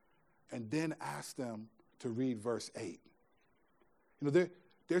 7, and then ask them to read verse 8. You know,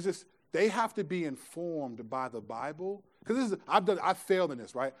 there's this, they have to be informed by the Bible. Because I've failed in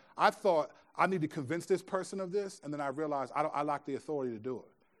this, right? I thought I need to convince this person of this, and then I realized I lack the authority to do it.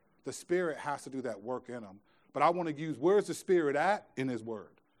 The Spirit has to do that work in them. But I want to use, where's the Spirit at? In his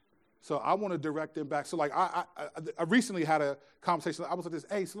word. So I want to direct them back. So like I recently had a conversation. I was like this,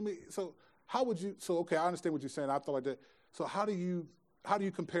 hey, okay, I understand what you're saying. I thought like that. So how do you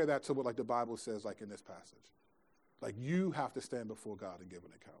compare that to what like the Bible says like in this passage? Like you have to stand before God and give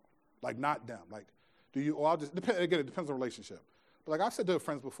an account. Like not them. Like do you, or I'll just, again, it depends on the relationship. But like I've said to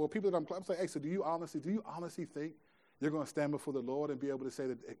friends before, people that I'm like, hey, so do you honestly think you're going to stand before the Lord and be able to say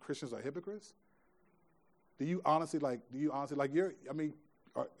that Christians are hypocrites? Are you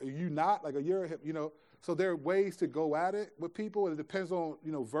not? Like, so there are ways to go at it with people. It depends on,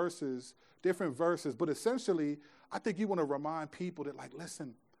 verses, different verses. But essentially, I think you want to remind people that, like,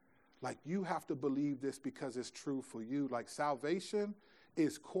 listen, like, you have to believe this because it's true for you. Like, salvation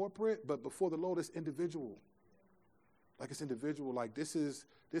is corporate, but before the Lord, it's individual. Like, it's individual. Like, this is,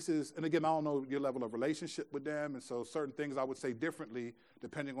 and again, I don't know your level of relationship with them, and so certain things I would say differently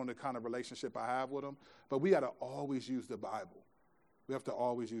depending on the kind of relationship I have with them. But we got to always use the Bible. We have to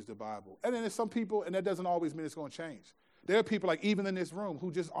always use the Bible. And then there's some people, and that doesn't always mean it's going to change. There are people, like even in this room,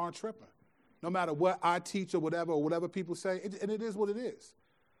 who just aren't tripping. No matter what I teach or whatever people say, and it is what it is.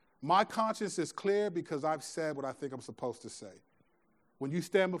 My conscience is clear because I've said what I think I'm supposed to say. When you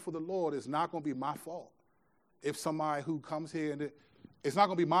stand before the Lord, it's not going to be my fault. If somebody who comes here, and it's not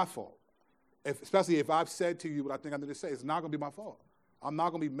going to be my fault. Especially if I've said to you what I think I need to say, it's not going to be my fault. I'm not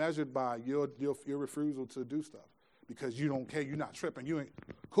going to be measured by your refusal to do stuff because you don't care, you're not tripping, you ain't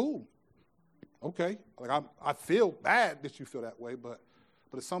cool. Okay, like I feel bad that you feel that way, but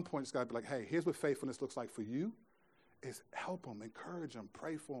at some point it's got to be like, hey, here's what faithfulness looks like for you. Is help them, encourage them,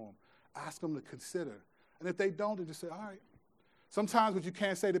 pray for them, ask them to consider. And if they don't, then just say, all right. Sometimes what you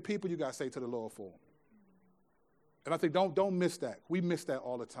can't say to people, you got to say to the Lord for them. And I think don't miss that. We miss that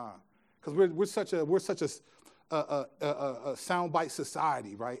all the time because we're such a soundbite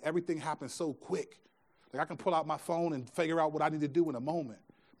society, right? Everything happens so quick. Like I can pull out my phone and figure out what I need to do in a moment.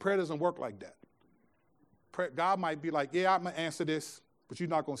 Prayer doesn't work like that. God might be like, yeah, I'm going to answer this, but you're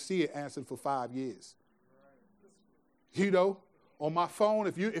not going to see it answered for 5 years. On my phone,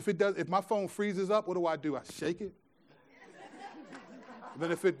 if my phone freezes up, what do? I shake it.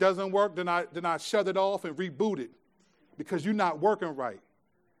 Then if it doesn't work, then I shut it off and reboot it because you're not working right.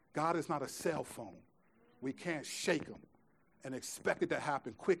 God is not a cell phone. We can't shake him and expect it to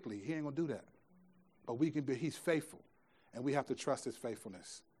happen quickly. He ain't going to do that. But he's faithful, and we have to trust his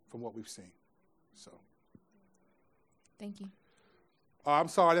faithfulness from what we've seen. So. Thank you. I'm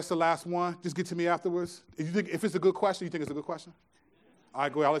sorry, that's the last one. Just get to me afterwards. If it's a good question, you think it's a good question? All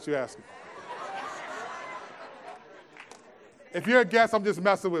right, go ahead. I'll let you ask it. If you're a guest, I'm just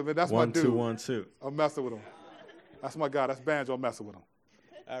messing with him. That's my dude. 1, 2, 1, 2. I'm messing with him. That's my guy. That's Banjo. I'm messing with him.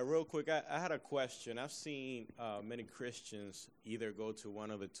 Real quick, I had a question. I've seen many Christians either go to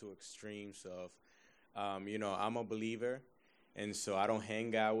one of the two extremes of, I'm a believer, and so I don't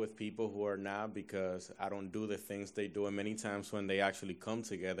hang out with people who are not because I don't do the things they do. And many times when they actually come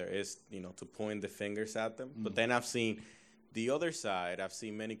together, it's, to point the fingers at them. But then I've seen the other side. I've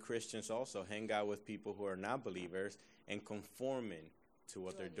seen many Christians also hang out with people who are not believers and conforming to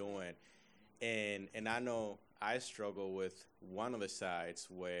what they're doing. And I know I struggle with one of the sides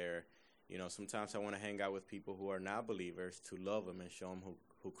where, sometimes I want to hang out with people who are not believers to love them and show them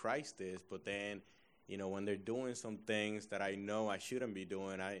who Christ is. But then, when they're doing some things that I know I shouldn't be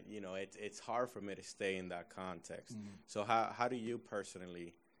doing, it's hard for me to stay in that context. So how do you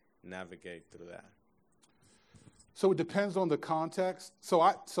personally navigate through that? So it depends on the context.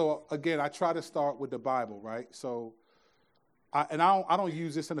 So again, I try to start with the Bible, right? So, I don't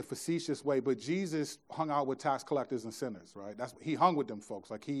use this in a facetious way, but Jesus hung out with tax collectors and sinners, right? He hung with them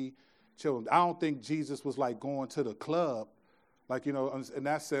folks, like he chilled. I don't think Jesus was like going to the club, like, in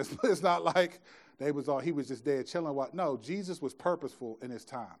that sense. But it's not like he was just there chilling. No, Jesus was purposeful in his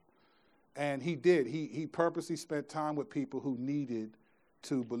time, and he did. He purposely spent time with people who needed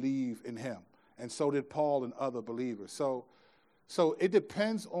to believe in him, and so did Paul and other believers. So it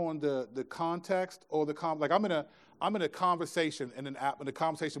depends on the context or like I'm in a conversation in a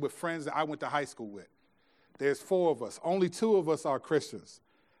conversation with friends that I went to high school with. There's 4 of us. Only 2 of us are Christians.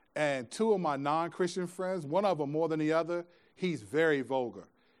 And 2 of my non-Christian friends, one of them more than the other, he's very vulgar.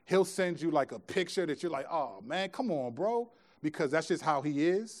 He'll send you like a picture that you're like, oh man, come on, bro, because that's just how he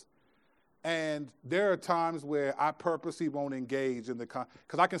is. And there are times where I purposely won't engage in because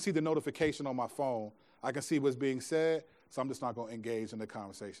I can see the notification on my phone. I can see what's being said, so I'm just not going to engage in the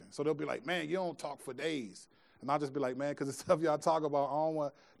conversation. So they'll be like, man, you don't talk for days. And I'll just be like, man, because the stuff y'all talk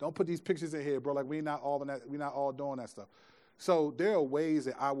about, don't put these pictures in here, bro. Like, we're not all doing that stuff. So there are ways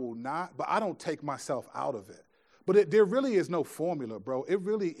that I will not, but I don't take myself out of it. But there really is no formula, bro. It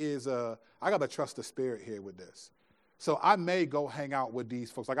really is I got to trust the Spirit here with this. So I may go hang out with these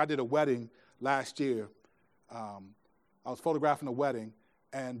folks. Like I did a wedding last year. I was photographing a wedding,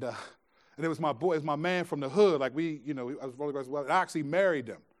 and it was my boy, it was my man from the hood. Like I was photographing a wedding. I actually married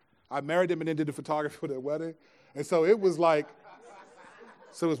them. I married them and then did the photography for their wedding. And so it was like,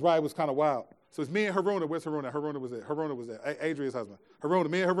 it was kind of wild. So it's me and Haruna. Where's Haruna? Haruna was there. Haruna was there. Adrian's husband.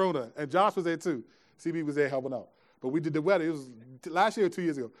 Me and Haruna. And Josh was there too. CB was there helping out. But we did the wedding. It was last year or 2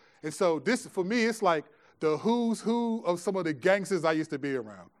 years ago. And so this, for me, it's like the who's who of some of the gangsters I used to be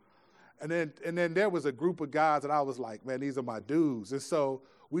around. And then there was a group of guys that I was like, man, these are my dudes. And so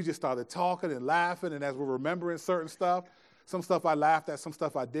we just started talking and laughing. And as we're remembering certain stuff, some stuff I laughed at, some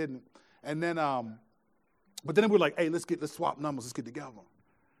stuff I didn't. And then, but then we were like, hey, let's swap numbers, let's get together.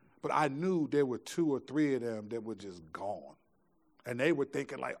 But I knew there were 2 or 3 of them that were just gone. And they were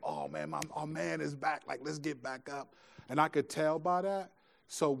thinking like, oh man, our man is back, like let's get back up. And I could tell by that.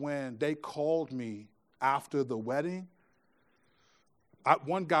 So when they called me after the wedding,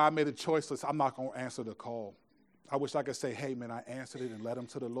 one guy made a choice, listen, I'm not gonna answer the call. I wish I could say, hey man, I answered it and led him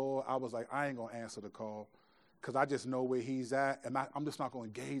to the Lord. I was like, I ain't gonna answer the call, because I just know where he's at, and I'm just not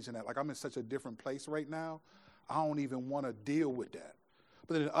going to engage in that. Like, I'm in such a different place right now, I don't even want to deal with that.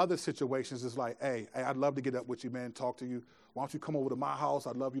 But then in other situations, it's like, hey, I'd love to get up with you, man, talk to you. Why don't you come over to my house?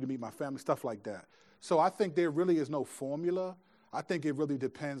 I'd love you to meet my family, stuff like that. So I think there really is no formula. I think it really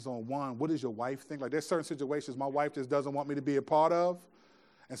depends on, one, what does your wife think? Like, there's certain situations my wife just doesn't want me to be a part of,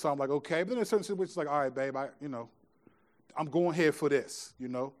 and so I'm like, okay. But then there's certain situations like, all right, babe, I'm going here for this,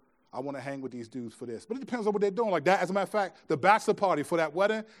 I want to hang with these dudes for this. But it depends on what they're doing. Like that, as a matter of fact, the bachelor party for that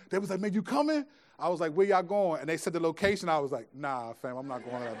wedding, they was like, man, you coming? I was like, where y'all going? And they said the location. I was like, nah, fam, I'm not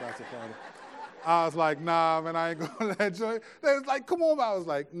going to that bachelor party. I was like, nah, man, I ain't going to that joint. They was like, come on, man. I was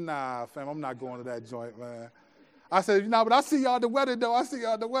like, nah, fam, I'm not going to that joint, man. I said, but I see y'all at the wedding, though. I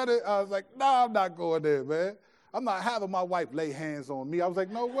was like, nah, I'm not going there, man. I'm not having my wife lay hands on me. I was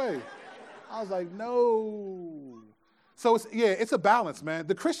like, no way. I was like, no. So it's a balance, man.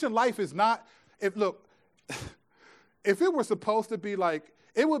 The Christian life is not, if it were supposed to be like,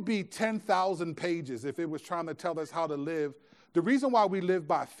 it would be 10,000 pages if it was trying to tell us how to live. The reason why we live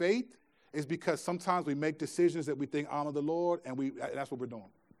by faith is because sometimes we make decisions that we think honor the Lord, and that's what we're doing.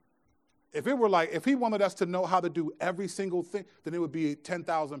 If it were like, if he wanted us to know how to do every single thing, then it would be a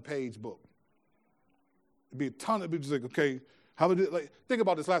 10,000 page book. It'd be a ton, it'd be just like, okay, how to do, like, think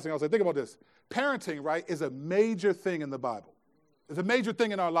about this last thing I'll say, think about this. Parenting, right, is a major thing in the Bible. It's a major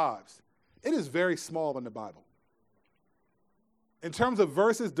thing in our lives. It is very small in the Bible. In terms of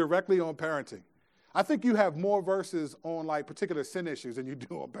verses directly on parenting, I think you have more verses on like particular sin issues than you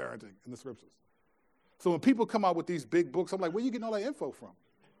do on parenting in the scriptures. So when people come out with these big books, I'm like, where are you getting all that info from?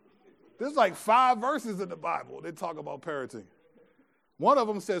 There's like 5 verses in the Bible that talk about parenting. One of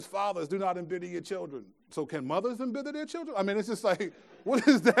them says, fathers, do not embitter your children. So can mothers embitter their children? I mean, it's just like, what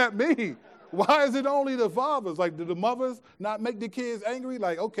does that mean? Why is it only the fathers? Like, do the mothers not make the kids angry?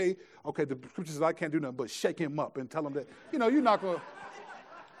 Like, okay, the scripture says I can't do nothing but shake him up and tell him that, you're not going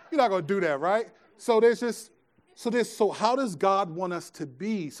to do that, right? So how does God want us to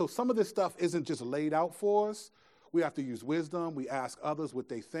be? So some of this stuff isn't just laid out for us. We have to use wisdom. We ask others what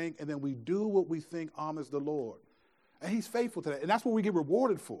they think, and then we do what we think honors the Lord. And he's faithful to that. And that's what we get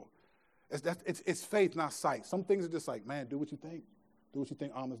rewarded for. It's faith, not sight. Some things are just like, man, do what you think. Do what you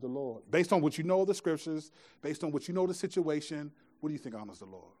think honors the Lord. Based on what you know of the scriptures, based on what you know of the situation, what do you think honors the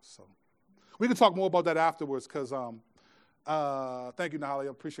Lord? So we can talk more about that afterwards because thank you, Nahali. I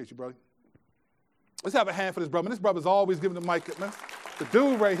appreciate you, brother. Let's have a hand for this brother. This brother's always giving the mic, man. The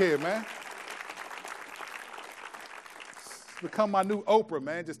dude right here, man. It's become my new Oprah,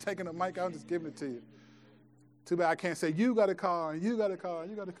 man. Just taking the mic out and just giving it to you. Too bad I can't say, you got a car, and you got a car,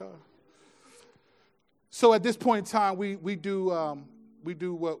 and you got a car. So at this point in time, we do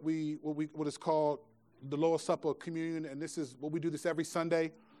what is called the Lord's Supper communion, and this is what we do this every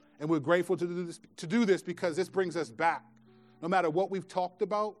Sunday, and we're grateful to do this because this brings us back. No matter what we've talked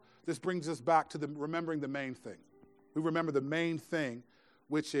about, this brings us back to remembering the main thing. We remember the main thing,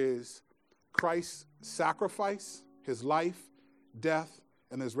 which is Christ's sacrifice, his life, death,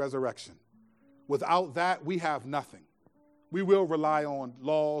 and his resurrection. Without that, we have nothing. We will rely on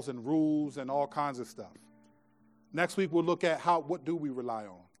laws and rules and all kinds of stuff. Next week, we'll look at what do we rely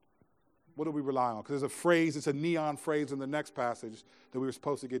on? What do we rely on? Because there's a phrase, it's a neon phrase in the next passage that we were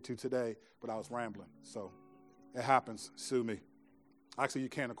supposed to get to today, but I was rambling. So it happens. Sue me. Actually, you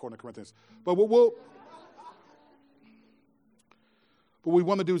can according to Corinthians. But what we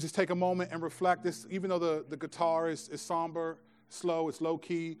want to do is just take a moment and reflect this. Even though the guitar is somber, slow, it's low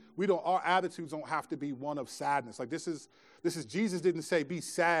key, our attitudes don't have to be one of sadness. Like this is Jesus didn't say be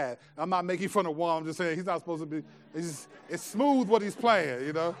sad. I'm not making fun of Juan. I'm just saying he's not supposed to be. It's smooth what he's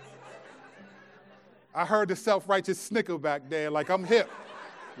playing, I heard the self-righteous snicker back there, like I'm hip,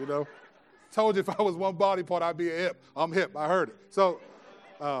 Told you if I was one body part, I'd be a hip. I'm hip. I heard it. So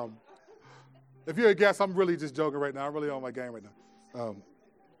if you're a guest, I'm really just joking right now. I'm really on my game right now.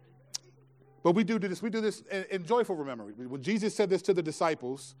 But we do this. We do this in joyful memory. When Jesus said this to the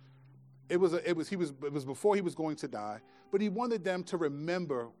disciples, it was before he was going to die, but he wanted them to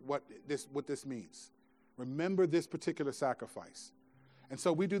remember what this means. Remember this particular sacrifice. And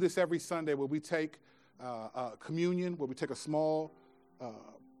so we do this every Sunday where we take communion, where we take a small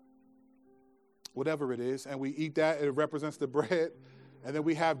whatever it is, and we eat that. It represents the bread. And then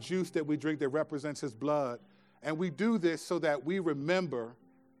we have juice that we drink that represents his blood. And we do this so that we remember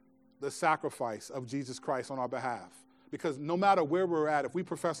the sacrifice of Jesus Christ on our behalf. Because no matter where we're at, if we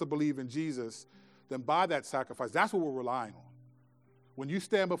profess to believe in Jesus, then by that sacrifice, that's what we're relying on. When you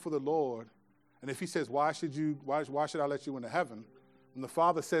stand before the Lord, and if he says, why should I let you into heaven? When the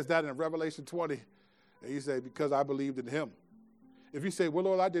Father says that in Revelation 20, and you say, because I believed in him. If you say, well,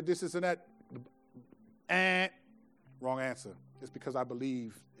 Lord, I did this and that, wrong answer. It's because I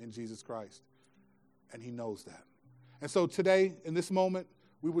believe in Jesus Christ, and he knows that. And so today, in this moment,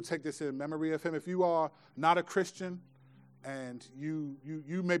 we will take this in memory of him. If you are not a Christian, and you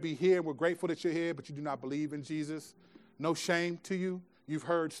may be here, we're grateful that you're here, but you do not believe in Jesus, no shame to you. You've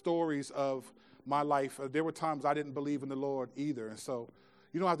heard stories of my life. There were times I didn't believe in the Lord either, and so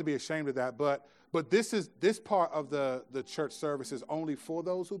you don't have to be ashamed of that. But this part of the church service is only for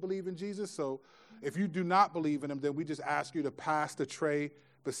those who believe in Jesus. So if you do not believe in him, then we just ask you to pass the tray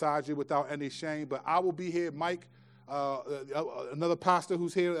beside you without any shame. But I will be here. Mike, another pastor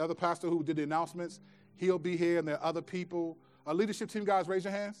who's here, the other pastor who did the announcements, he'll be here, and there are other people. Leadership team guys, raise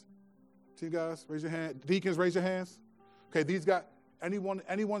your hands. Team guys, raise your hand. Deacons, raise your hands. Okay, these guys,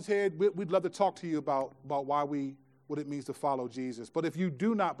 anyone's here, we'd love to talk to you about what it means to follow Jesus. But if you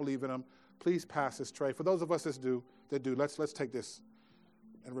do not believe in him, please pass this tray. For those of us that do, let's take this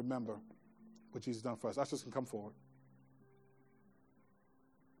and remember what Jesus has done for us. Ushers can come forward.